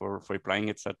precondition for applying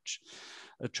at such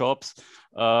jobs.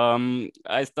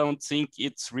 I don't think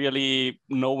it's really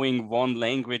knowing one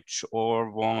language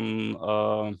or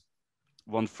one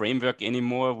framework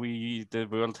anymore. The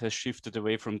world has shifted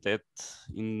away from that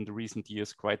in the recent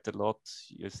years quite a lot.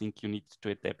 I think you need to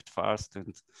adapt fast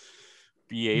and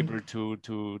be able to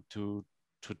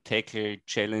tackle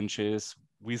challenges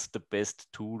with the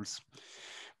best tools.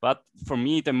 But for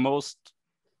me, the most,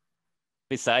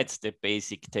 besides the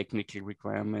basic technical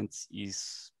requirements,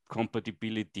 is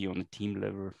compatibility on a team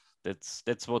level.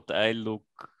 That's what I look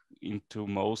into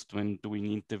most when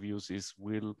doing interviews.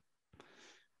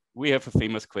 We have a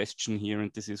famous question here,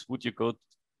 and this is, would you go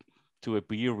to a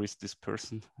beer with this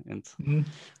person? And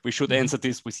we should answer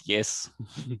this with yes.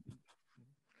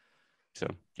 So,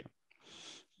 yeah.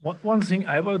 One thing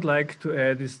I would like to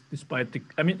add is, despite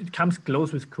it comes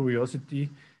close with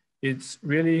curiosity. It's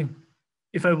really,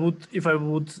 if I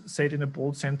would say it in a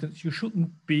bold sentence, you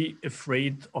shouldn't be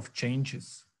afraid of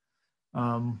changes,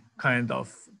 kind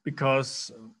of,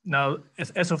 because now,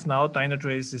 as of now,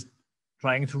 Dynatrace is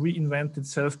trying to reinvent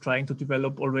itself, trying to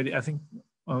develop already. I think,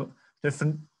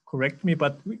 Stefan, correct me,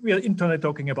 but we are internally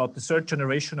talking about the third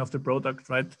generation of the product,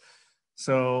 right?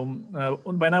 So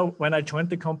when I joined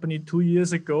the company 2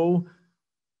 years ago,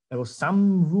 there was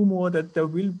some rumor that there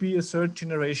will be a third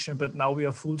generation, but now we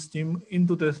are full steam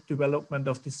into the development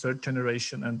of this third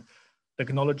generation, and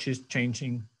technology is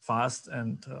changing fast.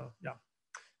 And yeah,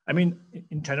 I mean,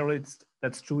 in general,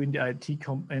 that's true in the IT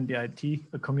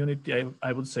community,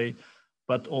 I would say,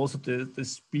 but also the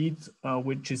speed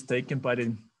which is taken by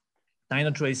the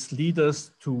Dynatrace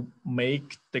leaders to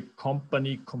make the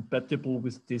company compatible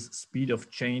with this speed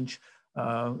of change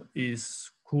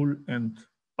is cool,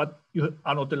 but you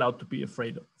are not allowed to be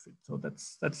afraid of it. So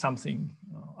that's something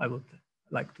I would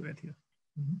like to add here.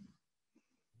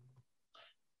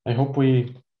 I hope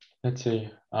we, let's say,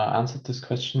 answered this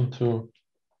question to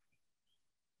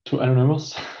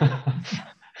Anonymous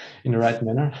in the right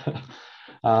manner.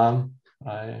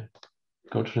 I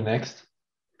go to the next.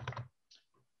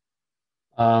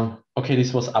 Okay,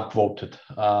 this was upvoted.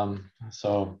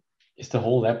 So is the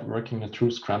whole lab working a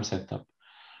true Scrum setup?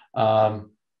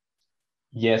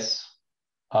 Yes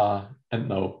and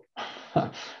no.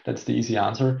 That's the easy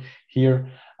answer here.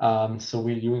 So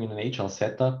we're doing an agile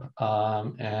setup,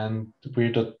 and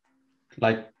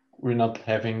we're not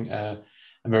having a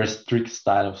very strict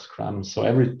style of Scrum. So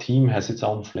every team has its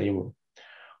own flavor.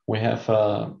 We have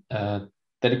a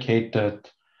dedicated,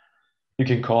 you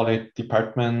can call it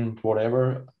department,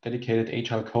 whatever, dedicated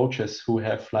agile coaches who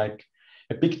have like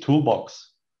a big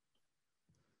toolbox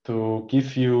to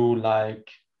give you like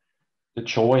the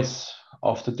choice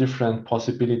of the different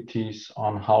possibilities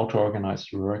on how to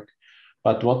organize your work.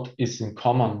 But what is in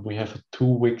common, we have a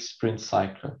 2-week sprint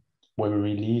cycle where we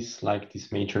release like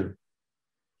these major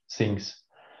things.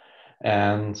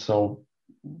 And so,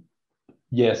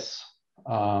 yes,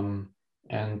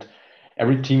 and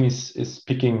every team is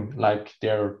picking like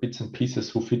their bits and pieces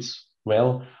who fits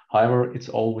well. However, it's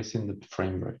all within the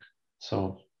framework.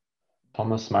 So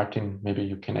Thomas, Martin, maybe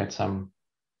you can add some.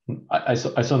 I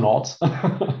saw nods.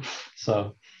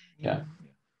 So yeah.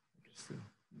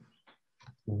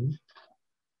 Mm-hmm.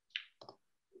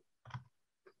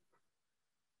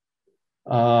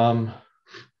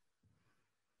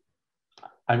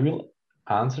 I will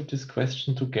answer this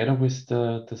question together with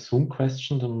the Zoom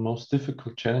question, the most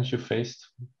difficult challenge you faced.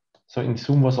 So in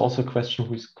Zoom was also a question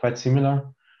which is quite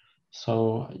similar.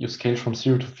 So you scaled from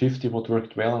 0 to 50, what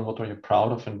worked well and what are you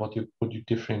proud of and what you would do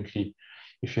differently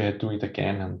if you had to do it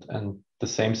again. And the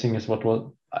same thing is what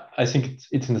was, I think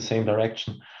it's in the same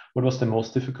direction. What was the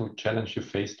most difficult challenge you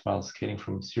faced while scaling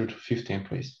from 0 to 50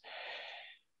 employees?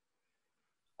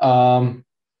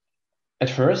 At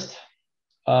first,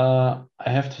 I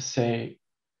have to say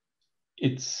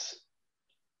it's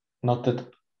not that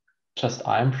just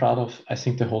I'm proud of, I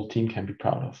think the whole team can be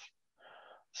proud of.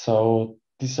 So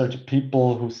these are the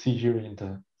people who see here in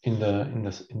the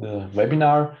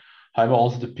webinar. However,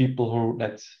 also the people who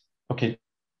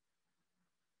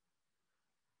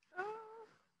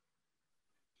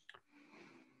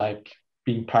like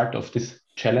being part of this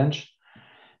challenge,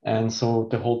 and so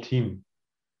the whole team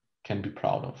can be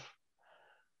proud of.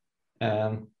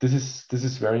 And this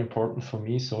is very important for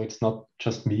me. So it's not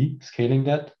just me scaling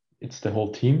that; it's the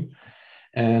whole team,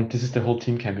 and this is the whole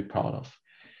team can be proud of.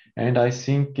 And I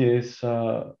think is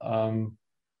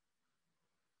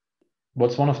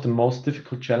what's one of the most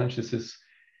difficult challenges is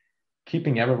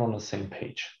keeping everyone on the same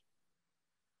page.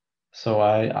 So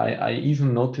I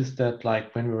even noticed that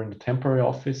like when we were in the temporary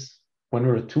office, when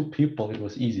we were 2 people, it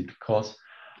was easy because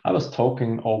I was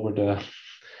talking over the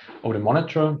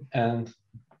monitor and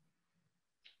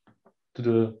to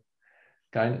the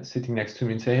guy sitting next to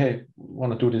me and say, hey,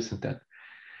 want to do this and that.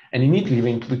 And immediately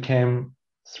when it became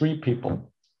 3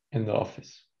 people in the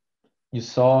office, you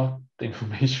saw the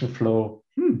information flow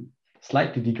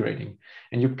slightly degrading,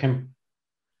 and you can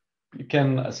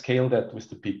scale that with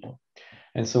the people.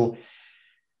 And so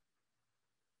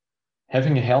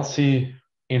having a healthy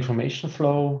information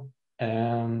flow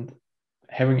and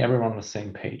having everyone on the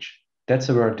same page, that's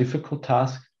a very difficult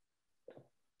task.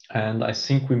 And I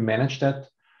think we managed that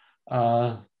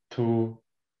to,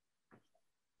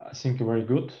 I think, a very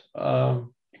good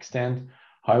extent.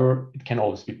 However, it can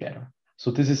always be better.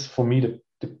 So this is for me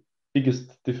the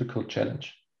biggest difficult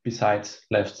challenge besides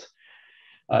left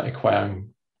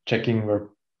checking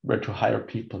where to hire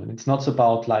people. And it's not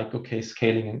about like, okay,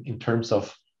 scaling in terms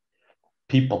of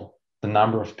people, the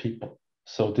number of people.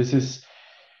 So that's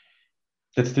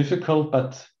difficult,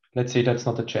 but let's say that's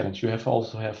not a challenge. You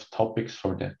also have topics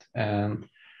for that. And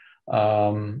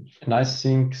I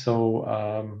think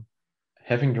so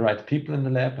having the right people in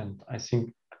the lab, and I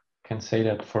think can say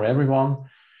that for everyone,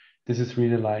 this is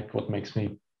really like what makes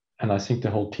me, and I think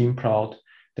the whole team proud,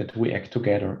 that we act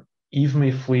together, even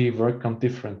if we work on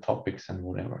different topics and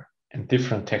whatever, and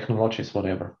different technologies,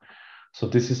 whatever. So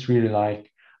this is really like,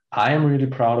 I am really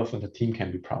proud of, and the team can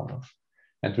be proud of.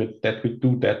 And with that, we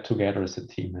do that together as a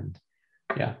team. And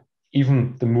yeah,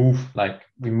 even the move, like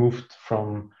we moved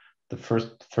from the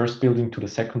first building to the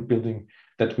second building,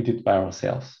 that we did by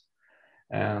ourselves.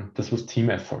 And this was team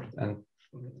effort. And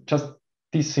just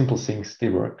these simple things, they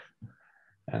work.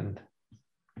 And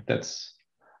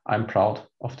I'm proud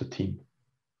of the team.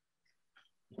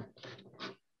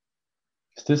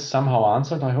 Is this somehow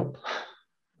answered, I hope?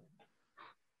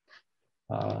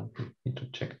 Need to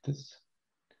check this.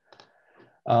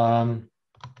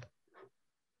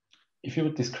 If you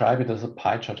would describe it as a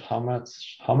pie chart, how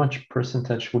much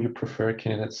percentage would you prefer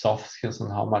candidate soft skills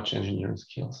and how much engineering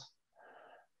skills?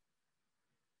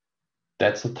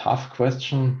 That's a tough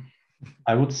question.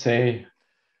 I would say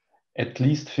at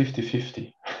least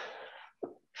 50-50.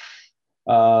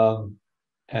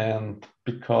 And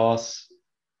because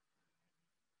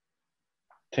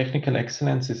technical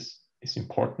excellence is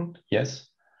important, yes,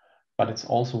 but it's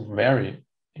also very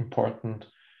important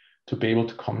to be able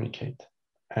to communicate.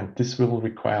 And this will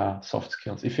require soft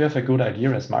skills. If you have a good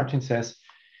idea, as Martin says,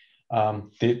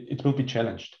 it will be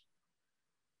challenged.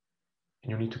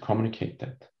 And you need to communicate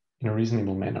that in a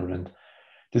reasonable manner. And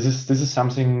this is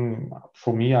something,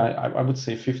 for me, I would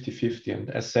say 50-50. And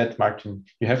as said, Martin,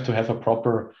 you have to have a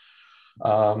proper,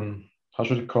 how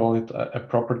should I call it, a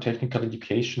proper technical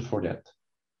education for that,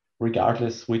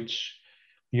 regardless which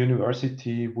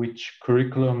university, which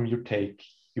curriculum you take,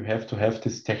 you have to have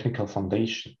this technical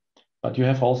foundation. But you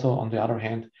have also, on the other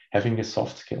hand, having the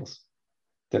soft skills.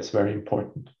 That's very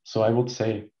important. So I would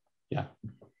say, yeah,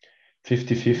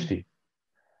 50-50.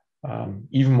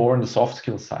 Even more on the soft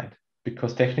skill side,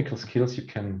 because technical skills you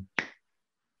can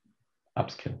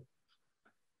upskill.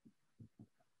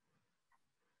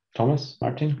 Thomas,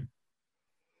 Martin?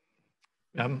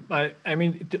 I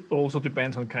mean, it also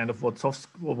depends on kind of what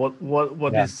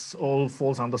is all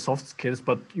falls under soft skills,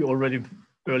 but you already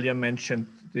earlier mentioned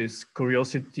this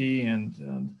curiosity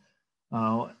and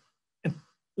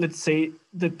let's say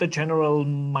that the general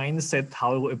mindset,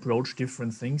 how to approach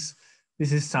different things.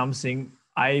 This is something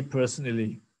I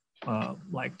personally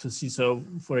like to see. So,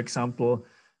 for example,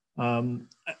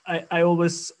 I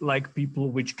always like people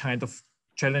which kind of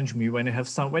challenge me when you have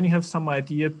some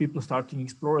idea, people starting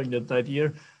exploring that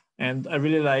idea, and I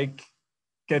really like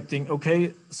getting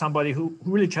somebody who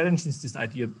really challenges this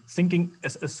idea, thinking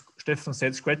as Stefan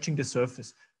said, scratching the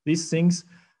surface. These things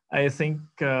I think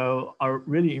are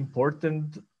really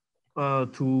important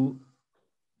to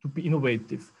be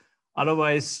innovative.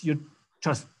 Otherwise, you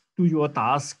just do your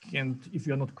task, and if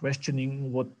you're not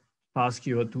questioning what task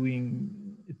you are doing,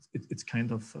 it's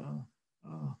kind of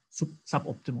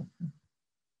suboptimal.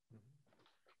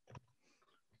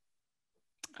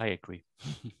 I agree.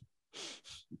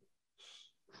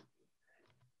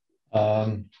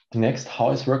 The next,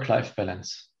 how is work-life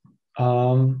balance?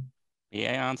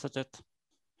 Yeah, I answered it.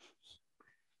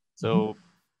 So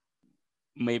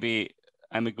maybe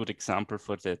I'm a good example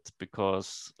for that,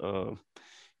 because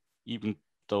even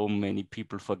though many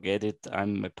people forget it,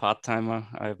 I'm a part-timer.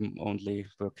 I'm only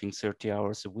working 30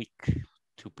 hours a week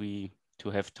to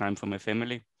have time for my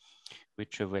family,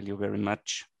 which I value very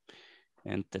much.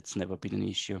 And that's never been an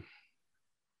issue.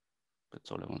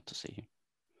 That's all I want to say here.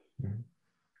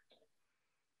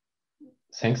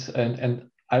 Thanks. And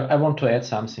I want to add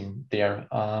something there.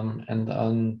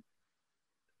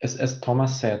 As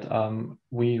Thomas said,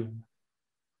 we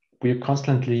are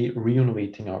constantly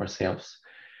reinnovating ourselves.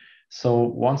 So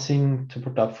one thing to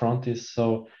put up front is,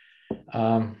 so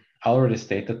I already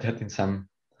stated that in some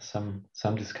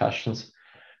discussions.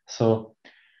 So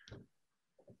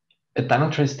at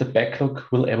Dynatrace, the backlog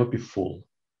will ever be full.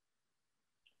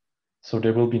 So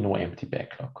there will be no empty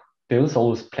backlog. There is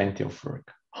always plenty of work.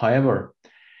 However,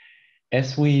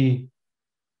 as we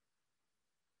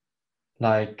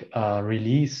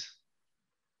release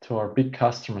to our big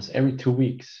customers every 2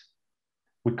 weeks,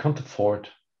 we can't afford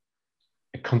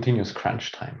a continuous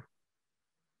crunch time.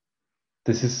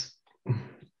 This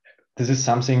is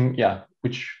something,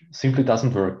 which simply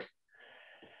doesn't work.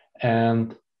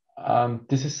 And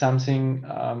this is something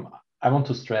I want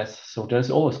to stress. So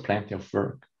there's always plenty of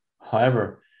work.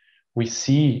 However, we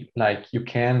see you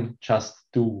can just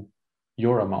do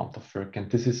your amount of work. And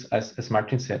this is, as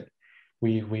Martin said,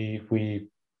 we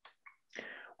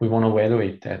want to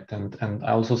evaluate that. And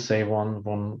I also say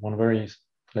one very,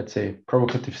 let's say,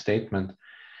 provocative statement.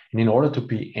 And in order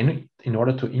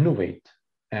to innovate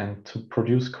and to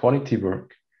produce quality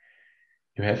work,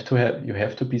 you have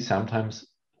to be sometimes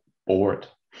bored.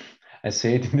 I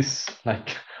say it in this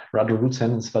rather rude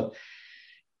sentence, but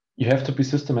you have to be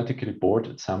systematically bored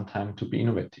at some time to be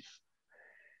innovative.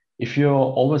 If you're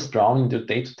always drowning in the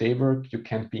day-to-day work, you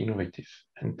can't be innovative.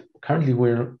 And currently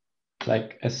we're,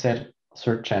 like I said,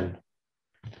 third gen.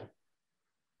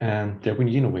 And there we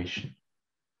need innovation.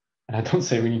 And I don't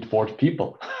say we need bored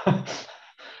people, but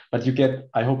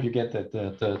I hope you get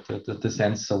the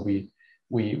sense. So we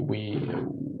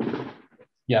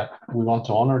want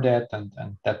to honor that, and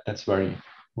that's very,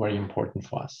 very important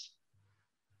for us.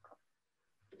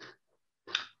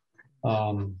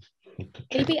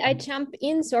 Maybe I jump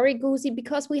in, sorry, Gusi,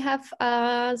 because we have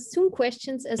some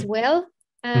questions as well.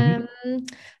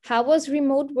 How was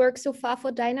remote work so far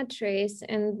for Dynatrace,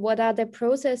 and what are the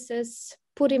processes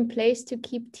put in place to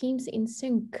keep teams in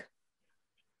sync?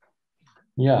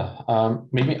 Yeah,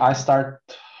 maybe I start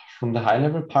from the high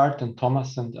level part, and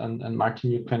Thomas and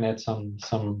Martin, you can add some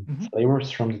flavors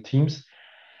from the teams.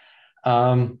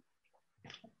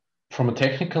 from a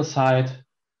technical side,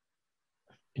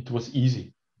 it was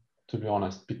easy, to be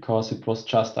honest, because it was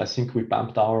just, I think we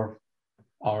bumped our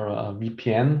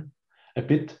VPN a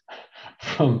bit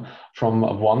from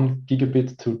 1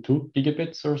 gigabit to 2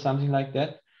 gigabits or something like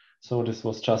that. So this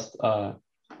was just,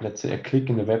 let's say, a click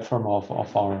in the web form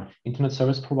of our internet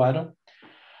service provider.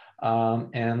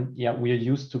 And yeah, we are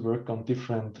used to work on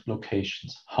different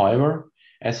locations. However,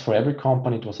 as for every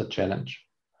company, it was a challenge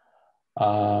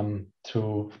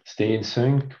to stay in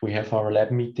sync. We have our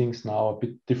lab meetings now a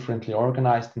bit differently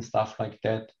organized and stuff like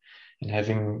that. And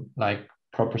having like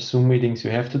proper Zoom meetings,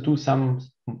 you have to do some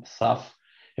stuff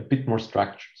a bit more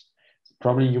structured.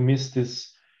 Probably you miss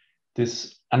this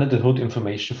under the hood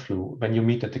information flow when you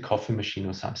meet at the coffee machine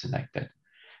or something like that.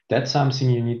 That's something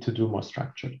you need to do more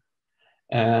structured.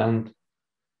 And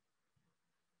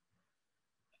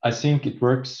I think it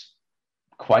works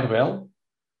quite well.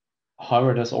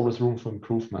 However, there's always room for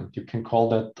improvement. You can call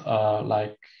that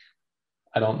like,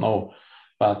 I don't know,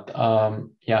 but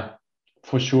yeah,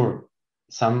 for sure,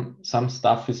 some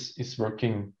stuff is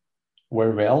working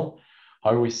very well.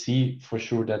 However, we see for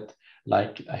sure that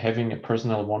like having a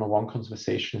personal one-on-one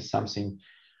conversation is something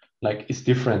like is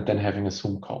different than having a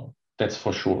Zoom call. That's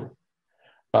for sure.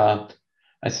 But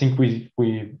I think we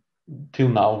till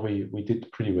now we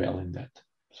did pretty well in that.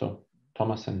 So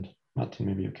Thomas and Martin,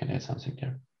 maybe you can add something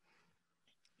there.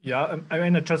 Yeah, I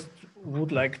mean, I just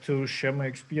would like to share my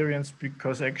experience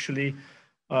because actually,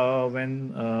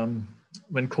 when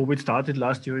COVID started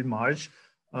last year in March,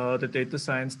 the data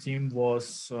science team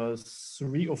was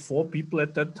 3 or 4 people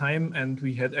at that time, and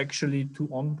we had actually to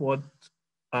onboard.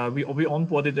 We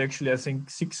onboarded actually, I think,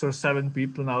 6 or 7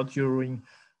 people now during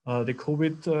the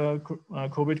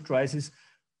COVID crisis,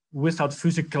 without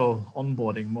physical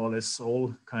onboarding, more or less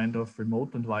all kind of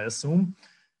remote and via Zoom.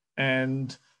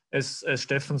 And as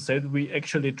Stefan said, we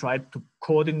actually tried to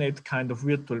coordinate kind of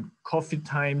virtual coffee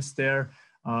times there.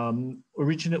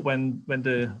 Originally,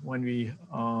 when we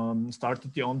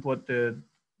started the onboard,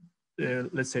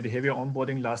 let's say the heavier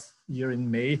onboarding last year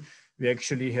in May, we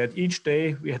actually had each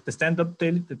day, we had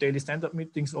the daily stand-up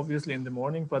meetings, obviously in the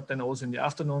morning, but then also in the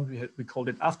afternoon, we called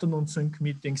it afternoon sync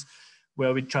meetings,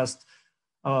 where we just,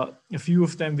 a few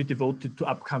of them we devoted to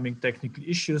upcoming technical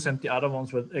issues, and the other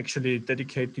ones were actually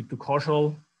dedicated to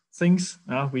casual things.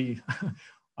 A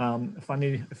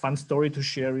fun story to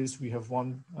share is we have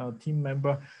one team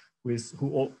member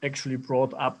who actually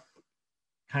brought up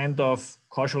kind of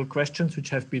casual questions which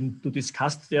have been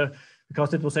discussed there,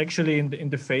 because it was actually in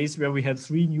the phase where we had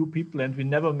 3 new people and we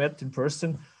never met in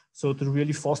person. So to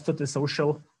really foster the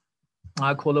social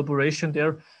collaboration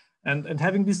there, and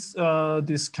having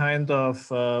this kind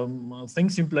of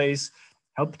things in place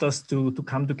helped us to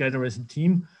come together as a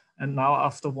team. And now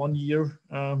after 1 year,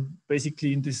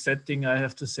 basically in this setting, I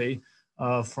have to say,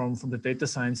 from the data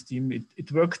science team,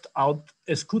 it worked out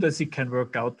as good as it can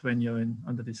work out when you're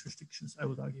under these restrictions, I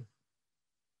would argue.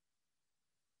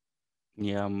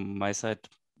 Yeah, my side,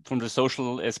 from the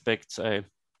social aspects, I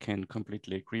can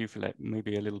completely agree. Like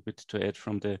maybe a little bit to add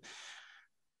from the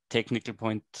technical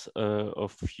point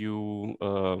of view.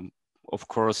 Of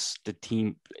course,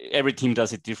 every team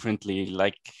does it differently.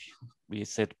 Like we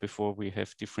said before, we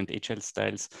have different agile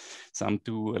styles. Some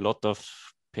do a lot of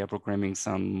pair programming,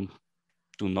 some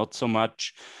do not so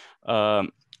much.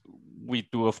 We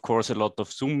do, of course, a lot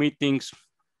of Zoom meetings,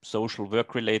 social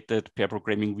work related. Pair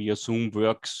programming via Zoom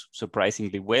works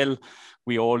surprisingly well.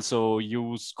 We also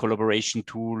use collaboration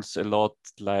tools a lot,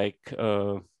 like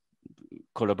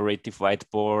collaborative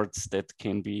whiteboards that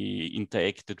can be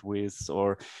interacted with,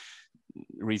 or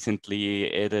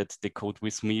recently added the Code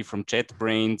with Me from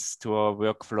JetBrains to our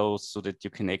workflows so that you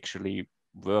can actually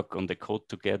work on the code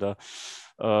together.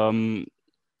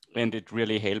 And it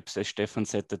really helps, as Stefan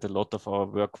said, that a lot of our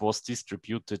work was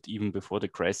distributed even before the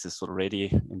crisis already,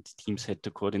 and teams had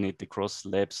to coordinate across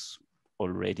labs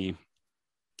already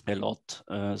a lot.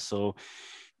 So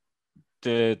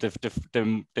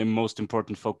the most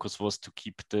important focus was to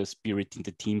keep the spirit in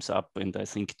the teams up, and I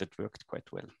think that worked quite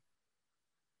well.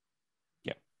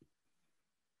 Yeah.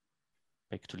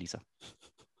 Back to Lisa.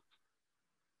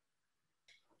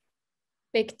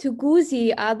 Back to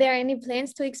Gusi, are there any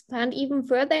plans to expand even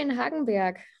further in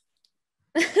Hagenberg?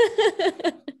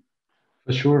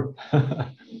 For sure.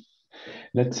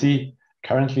 Let's see.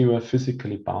 Currently, we're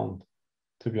physically bound,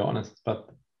 to be honest. But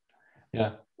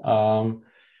yeah,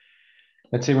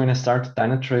 let's say when I started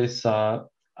Dynatrace,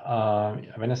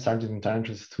 when I started in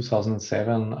Dynatrace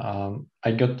 2007,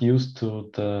 I got used to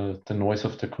the noise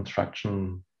of the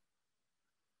construction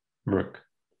work,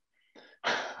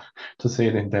 to say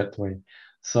it in that way.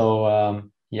 So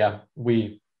yeah,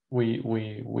 we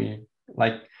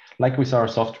like like with our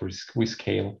software, we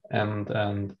scale,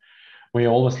 and we're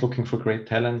always looking for great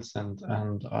talents, and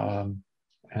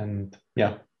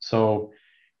yeah, so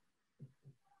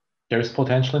there is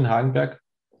potential in Hagenberg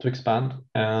to expand,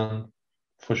 and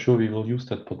for sure we will use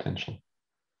that potential.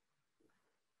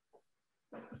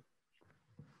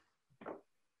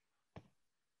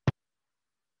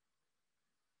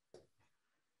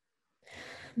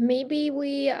 Maybe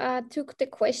we took the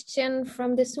question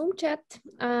from the Zoom chat.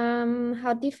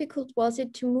 How difficult was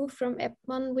it to move from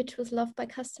Appmon, which was loved by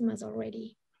customers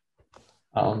already?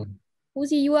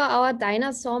 Uzi, you are our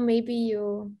dinosaur. Maybe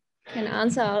you can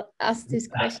answer us this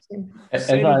question. As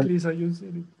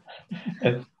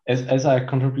I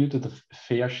contributed a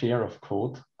fair share of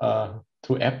code to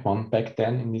Appmon back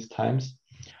then in these times,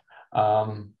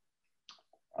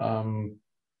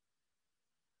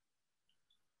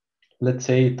 let's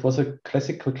say it was a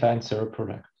classical client-server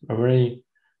product,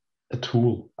 a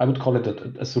tool. I would call it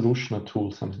a solution, a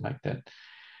tool, something like that.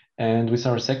 And with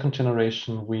our second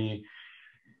generation, we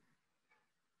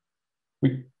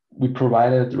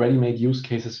provided ready-made use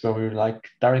cases where we like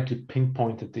directly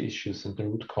pinpointed the issues and the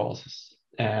root causes.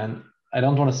 And I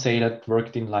don't want to say that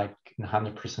worked in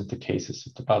 100% of the cases.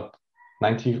 It's about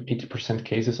 90-80%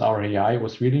 cases our AI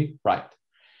was really right.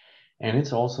 And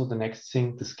it's also the next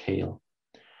thing, the scale.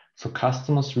 So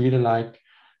customers really like,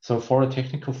 so for the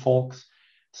technical folks,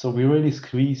 so we really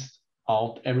squeezed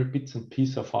out every bits and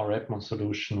piece of our Appmon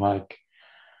solution, like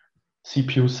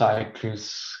CPU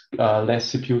cycles,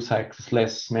 less CPU cycles,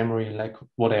 less memory, like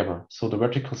whatever. So the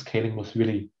vertical scaling was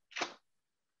really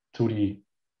to the,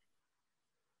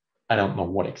 I don't know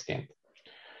what extent.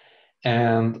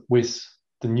 And with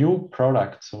the new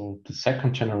product, so the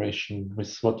second generation,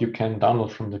 with what you can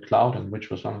download from the cloud and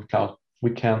which was on the cloud, we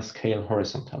can scale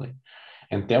horizontally.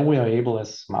 And there we are able,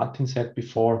 as Martin said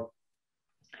before,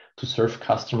 to serve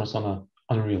customers on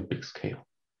a real big scale.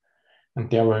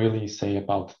 And there we really say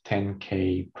about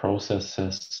 10K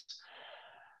processes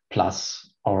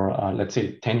plus, or let's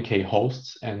say 10K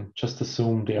hosts, and just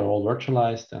assume they are all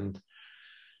virtualized, and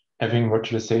having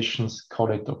virtualizations,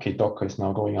 call it, okay, Docker is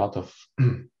now going out of,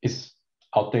 is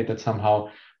outdated somehow,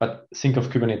 but think of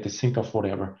Kubernetes, think of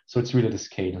whatever. So it's really the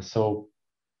scale. So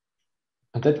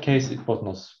in that case, it was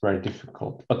not very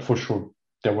difficult, but for sure,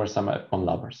 there were some Appmon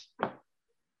lovers.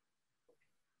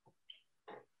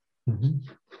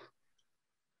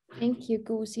 Thank you,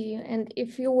 Gusi. And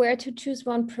if you were to choose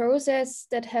one process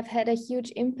that have had a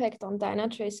huge impact on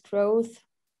Dynatrace growth,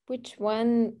 which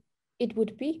one it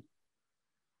would be?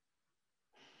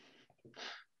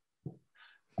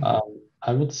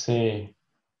 I would say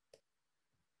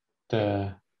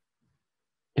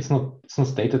it's not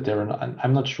stated there, and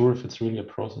I'm not sure if it's really a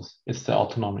process. It's the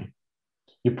autonomy.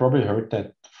 You probably heard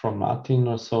that from Martin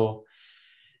or so.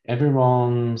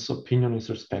 Everyone's opinion is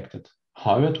respected.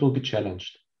 However, it will be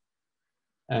challenged.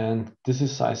 And this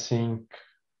is, I think,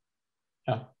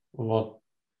 yeah, what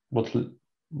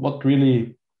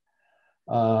really,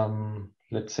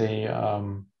 let's say,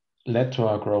 led to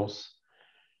our growth.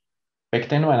 Back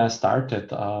then, when I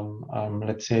started,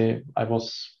 let's say I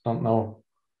was, don't know,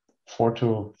 4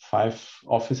 to 5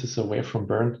 offices away from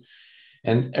Bern,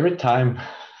 and every time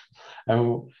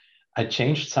I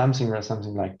changed something or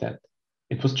something like that,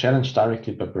 it was challenged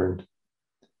directly by Bernd.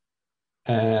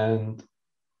 And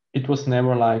it was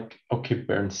never like, okay,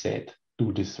 Bernd said,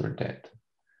 do this or that.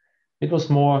 It was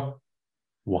more,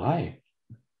 why?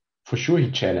 For sure,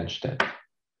 he challenged that.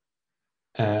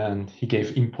 And he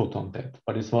gave input on that.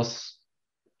 But it was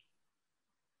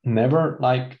never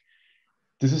like,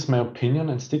 this is my opinion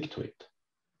and stick to it.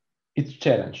 It's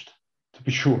challenged, to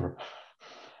be sure.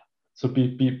 So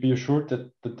be assured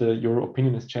that your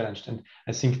opinion is challenged. And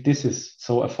I think this is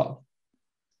so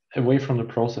away from the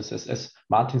processes. As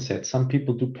Martin said, some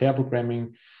people do pair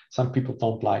programming, some people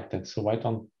don't like that. So why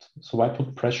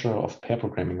put pressure of pair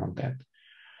programming on that?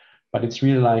 But it's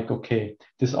really like, okay,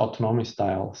 this autonomy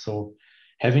style. So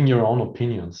having your own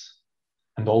opinions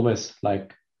and always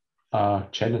like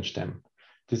challenge them.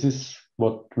 This is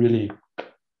what really,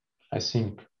 I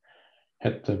think,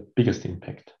 had the biggest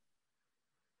impact.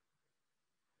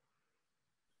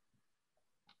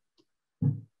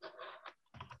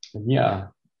 Yeah.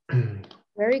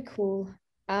 Very cool.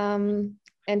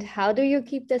 And how do you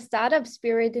keep the startup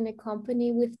spirit in a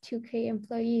company with 2K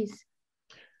employees?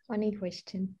 Funny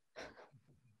question.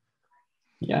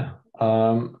 Yeah,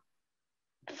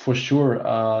 for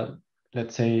sure.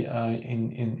 Let's say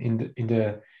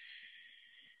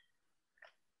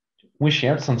we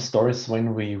shared some stories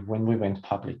when we went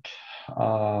public,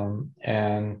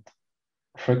 and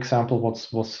for example, what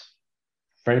was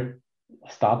very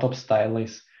startup style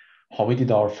is how we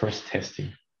did our first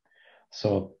testing.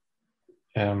 So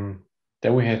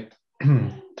there we had,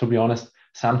 to be honest,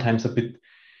 sometimes a bit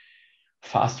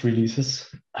fast releases.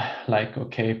 Like,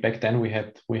 okay, back then we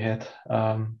had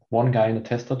one guy in the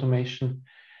test automation,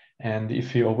 and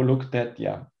if you overlooked that,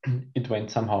 yeah, it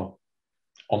went somehow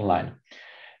online.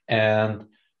 And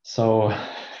so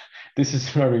this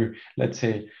is where we, let's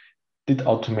say, did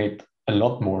automate a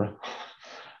lot more.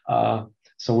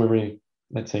 So we really,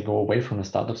 let's say, go away from the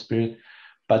startup spirit.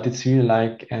 But it's really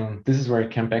like, and this is where I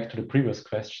came back to the previous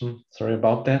question. Sorry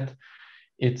about that.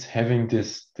 It's having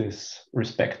this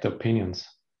respect the opinions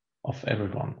of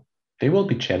everyone. They will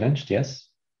be challenged, yes,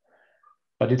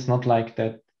 but it's not like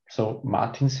that. So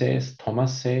Martin says,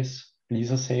 Thomas says,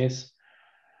 Lisa says,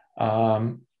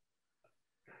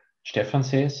 Stefan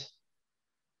says,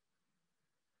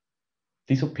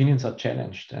 these opinions are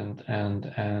challenged,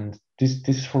 and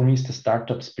this for me is the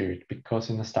startup spirit, because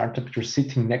in a startup you're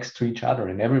sitting next to each other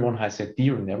and everyone has a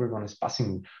idea and everyone is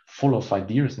buzzing full of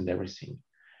ideas and everything.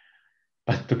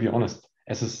 But to be honest,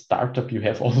 as a startup, you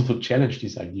have also to challenge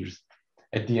these ideas.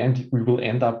 At the end, we will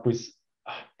end up with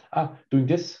doing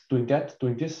this, doing that,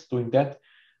 doing this, doing that,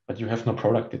 but you have no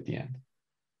product at the end.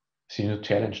 So you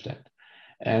challenge that.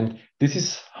 And this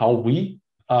is how we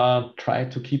try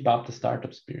to keep up the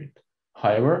startup spirit.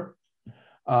 However,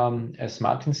 as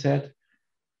Martin said,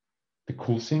 the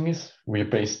cool thing is we're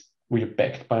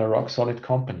backed by a rock solid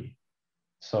company.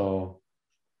 So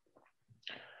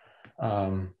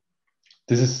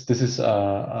this is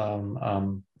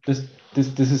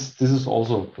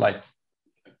also like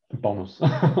a bonus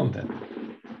on that.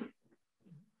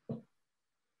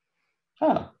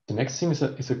 The next thing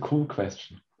is a cool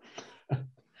question.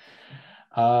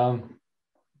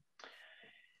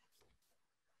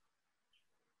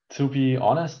 To be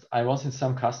honest, I was in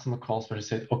some customer calls where they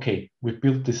said, "Okay, we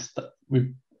built this,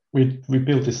 we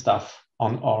built this stuff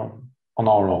on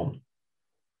our own,"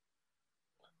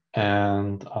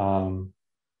 and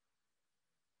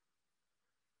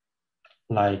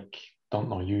like, don't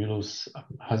know, you use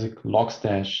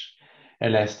Logstash,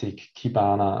 Elastic,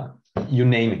 Kibana, you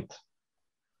name it.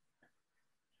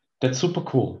 That's super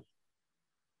cool.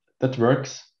 That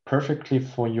works perfectly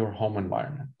for your home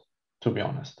environment, to be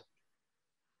honest.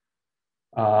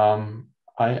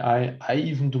 I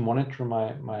even do monitor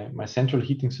my central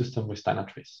heating system with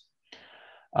Dynatrace,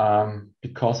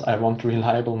 because I want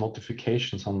reliable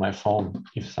notifications on my phone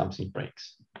if something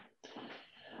breaks.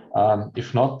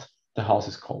 If not, the house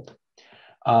is cold.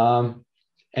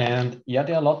 And yeah,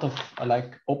 there are a lot of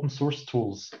like open source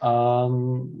tools,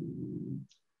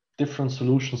 different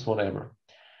solutions, whatever.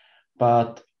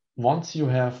 But once you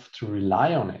have to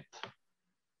rely on it,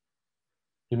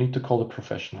 you need to call the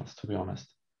professionals, to be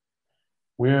honest.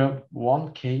 We're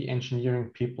 1K engineering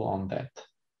people on that.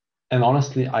 And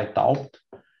honestly, I doubt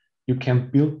you can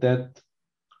build that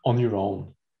on your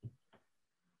own.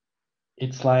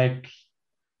 It's like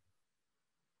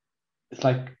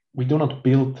we do not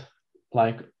build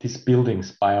like these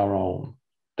buildings by our own.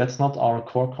 That's not our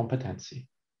core competency.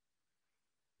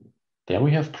 There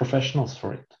we have professionals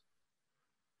for it.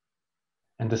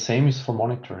 And the same is for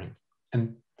monitoring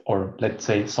or let's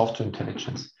say software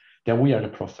intelligence. There we are the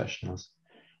professionals.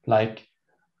 Like,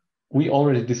 we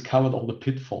already discovered all the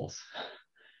pitfalls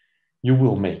you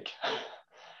will make.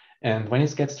 And when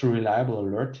it gets to reliable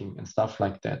alerting and stuff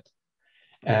like that,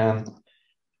 and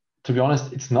to be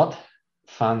honest, it's not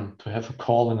fun to have a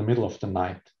call in the middle of the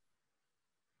night.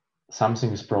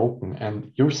 Something is broken,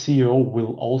 and your CEO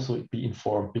will also be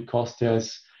informed, because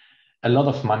there's a lot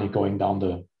of money going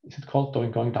down is it called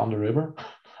going down the river?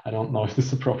 I don't know if this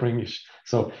is the proper English.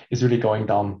 So it's really going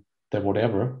down the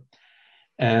whatever.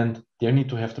 And they need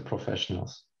to have the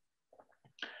professionals.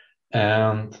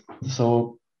 And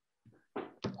so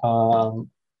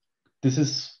this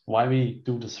is why we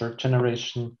do the third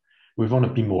generation. We want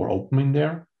to be more open in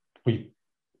there. We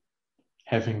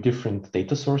having different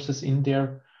data sources in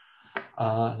there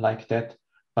like that.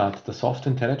 But the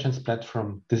software intelligence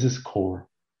platform, this is core.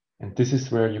 And this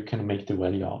is where you can make the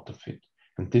value out of it.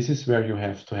 And this is where you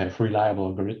have to have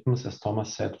reliable algorithms, as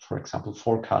Thomas said, for example,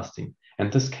 forecasting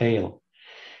and the scale.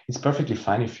 It's perfectly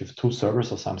fine if you have 2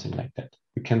 servers or something like that.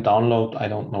 You can download, I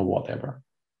don't know, whatever.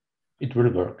 It will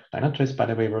work. Dynatrace, by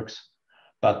the way, works.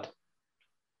 But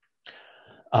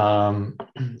in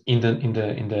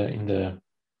the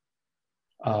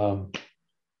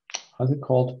how's it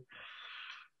called?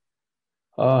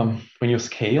 When you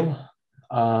scale,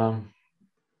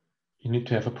 you need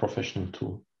to have a professional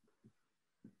tool.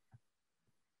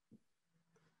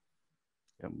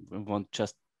 I want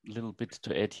just little bit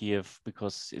to add here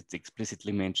because it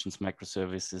explicitly mentions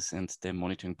microservices and the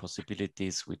monitoring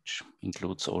possibilities, which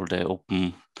includes all the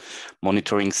open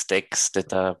monitoring stacks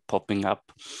that are popping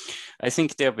up. I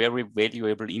think they're very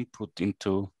valuable input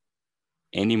into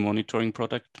any monitoring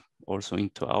product, also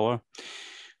into our.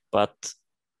 But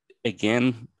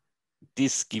again,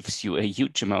 this gives you a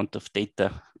huge amount of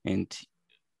data, and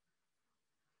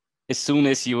as soon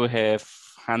as you have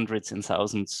hundreds and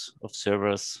thousands of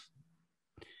servers,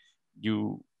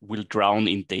 you will drown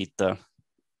in data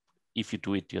if you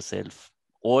do it yourself.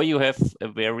 Or you have a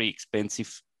very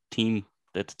expensive team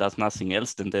that does nothing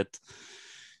else than that.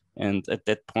 And at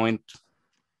that point,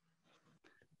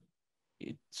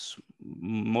 it's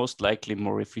most likely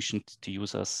more efficient to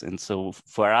use us. And so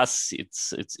for us,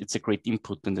 it's a great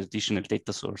input and additional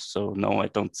data source. So no, I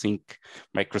don't think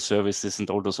microservices and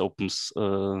all those open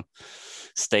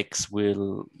stacks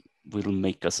will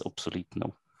make us obsolete.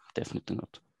 No, definitely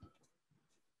not.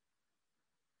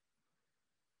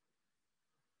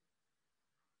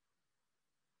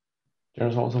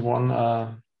 There's also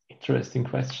one interesting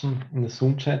question in the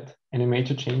Zoom chat. Any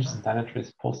major changes in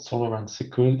Dynatrace post-SolarWinds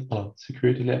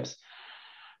security labs?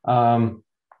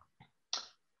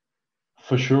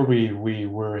 For sure, we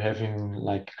were having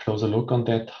like a closer look on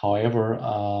that. However,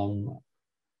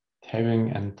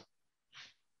 and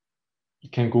you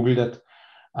can Google that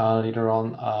later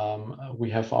on, we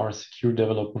have our secure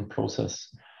development process,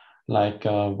 like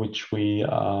which we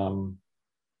owe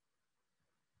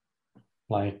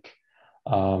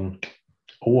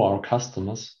our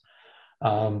customers.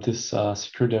 This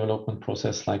secure development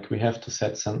process, like we have to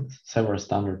set several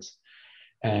standards,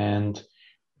 and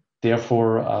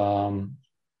therefore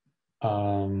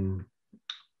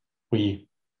we,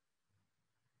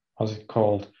 how's it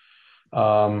called,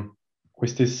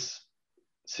 with this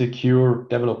secure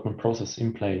development process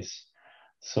in place,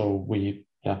 so we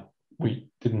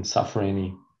didn't suffer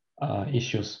any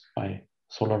issues by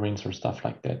SolarWinds or stuff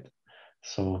like that.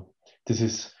 So this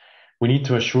is, we need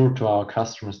to assure to our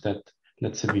customers that,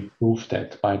 let's say, we prove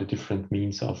that by the different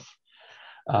means of,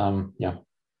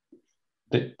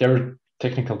 there are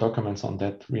technical documents on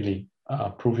that really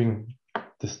proving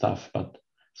the stuff. But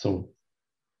so,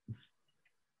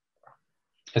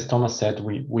 as Thomas said,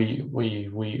 we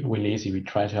lazy. We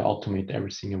try to automate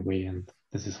everything away, and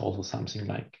this is also something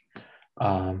like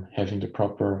having the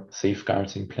proper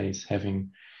safeguards in place,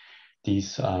 having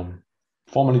these.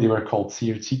 Formerly, they were called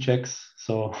CRC checks.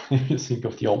 So if you think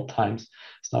of the old times,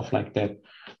 stuff like that.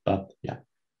 But yeah.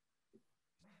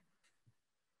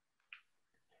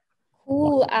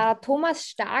 Cool.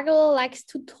 Thomas Stagel likes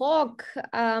to talk.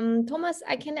 Thomas,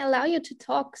 I can allow you to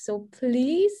talk, so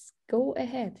please go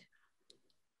ahead.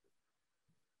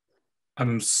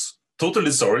 I'm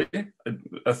totally sorry.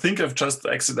 I think I've just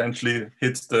accidentally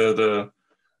hit the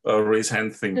raise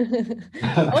hand thing. Okay,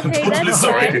 I'm totally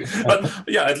sorry. fine. But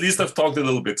yeah, at least I've talked a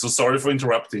little bit. So sorry for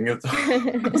interrupting it.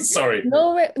 Sorry.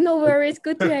 No worries.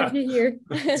 Good to have you here.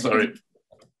 Sorry.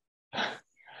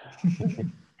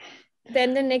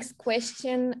 Then the next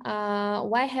question,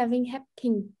 why having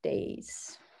hacking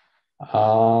days?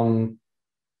 Can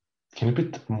you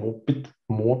be bit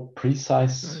more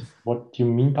precise what you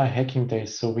mean by hacking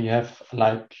days? So we have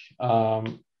like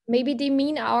maybe they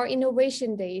mean our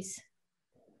innovation days.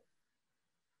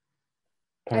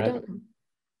 Perhaps, I don't know.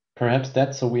 Perhaps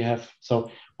that. So we have.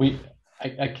 So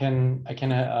I can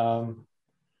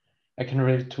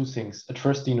relate two things. At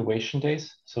first, the innovation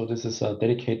days. So this is a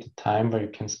dedicated time where you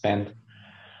can spend,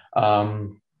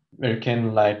 where you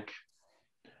can like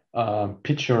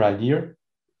pitch your idea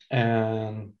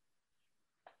and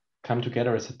come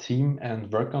together as a team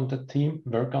and work on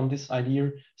this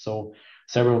idea. So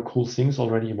several cool things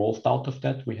already evolved out of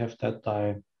that. We have that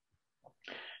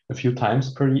a few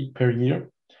times per year,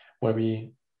 where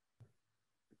we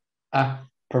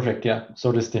perfect, yeah.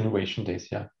 So this is the innovation days,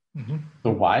 yeah. Mm-hmm.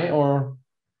 So why? Or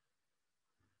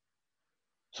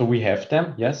so we have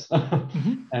them, yes.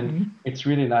 Mm-hmm. And it's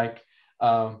really like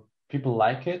people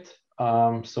like it.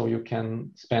 So you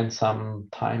can spend some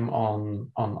time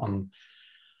on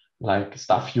like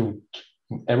stuff you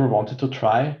ever wanted to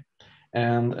try,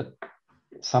 and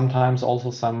sometimes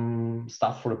also some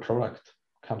stuff for the product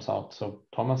comes out. So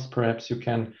Thomas, perhaps you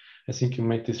can, I think you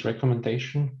made this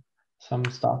recommendation, some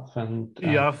stuff. And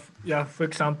yeah. For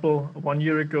example, 1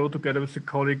 year ago, together with a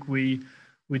colleague, we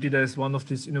did as one of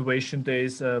these innovation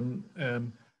days.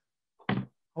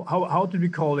 How do we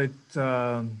call it?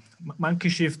 Monkey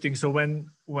shifting. So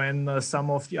when some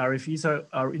of the RFEs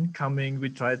are incoming, we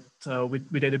tried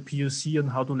we did a POC on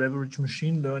how to leverage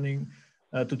machine learning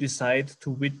to decide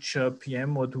to which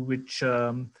PM or to which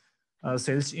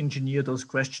sales engineer those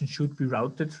questions should be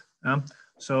routed.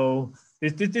 So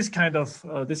this kind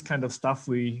of stuff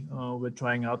we're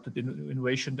trying out at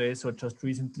Innovation Day. So just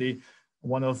recently,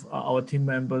 one of our team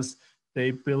members,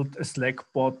 they built a Slack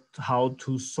bot how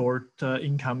to sort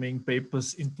incoming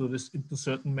papers into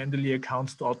certain Mendeley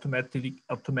accounts to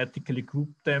automatically group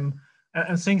them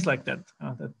and things like that.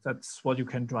 That's what you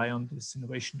can try on this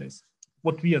Innovation Days.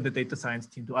 What we are the data science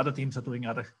team do. Other teams are doing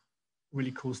other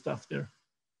really cool stuff there.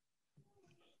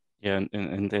 Yeah,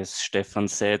 and as Stefan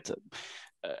said,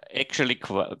 actually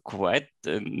quite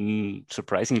a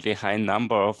surprisingly high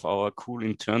number of our cool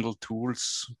internal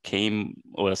tools came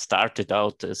or started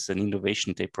out as an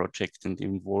Innovation Day project and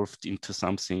evolved into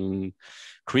something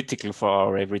critical for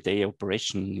our everyday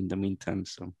operation in the meantime.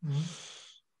 So,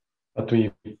 but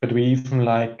we even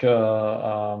like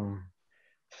fed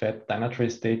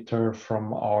Dynatrace data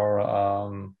from our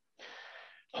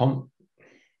home.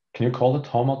 Can you call it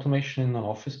home automation in an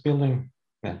office building?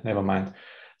 Yeah, never mind.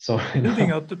 So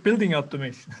building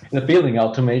automation. The building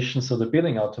automation. So the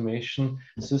building automation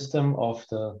system of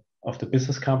the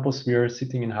business campus we are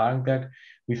sitting in Hagenberg,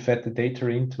 we fed the data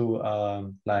into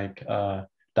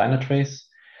Dynatrace,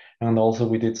 and also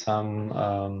we did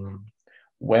some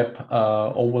web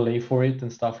overlay for it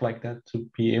and stuff like that to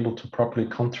be able to properly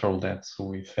control that. So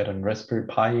we fed a Raspberry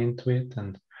Pi into it,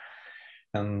 and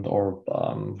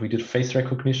we did face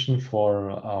recognition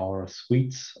for our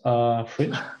sweets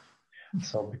fridge.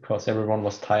 So because everyone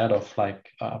was tired of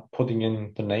putting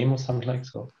in the name or something like,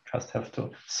 so just have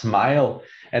to smile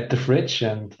at the fridge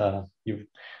and you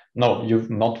not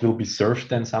will be served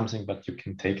then something, but you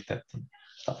can take that and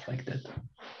stuff like that.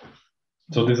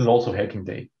 So this is also Hacking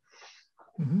Day.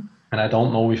 Mm-hmm. And I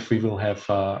don't know if we will have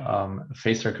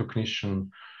face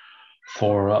recognition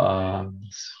for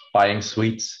buying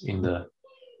sweets in the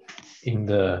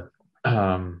Dynatrace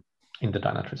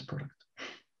product.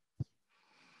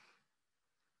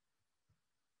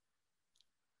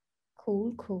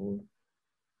 Cool.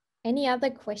 Any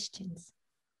other questions?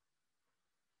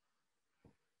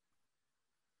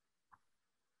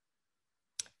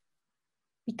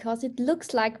 Because it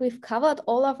looks like we've covered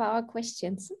all of our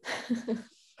questions.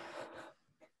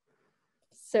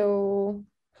 So,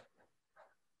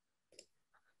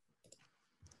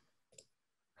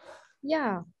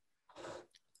 yeah.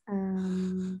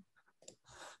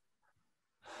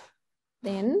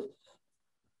 Then.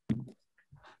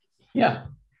 Yeah.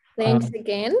 Thanks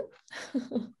again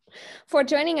for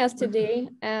joining us today.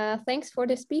 Thanks for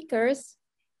the speakers.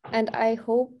 And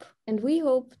we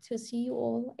hope to see you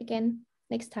all again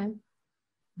next time.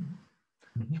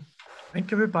 Thank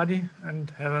you, everybody,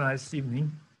 and have a nice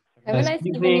evening. Have a nice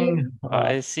evening.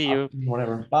 Bye. See you.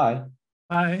 Whatever. Bye.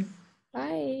 Bye.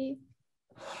 Bye.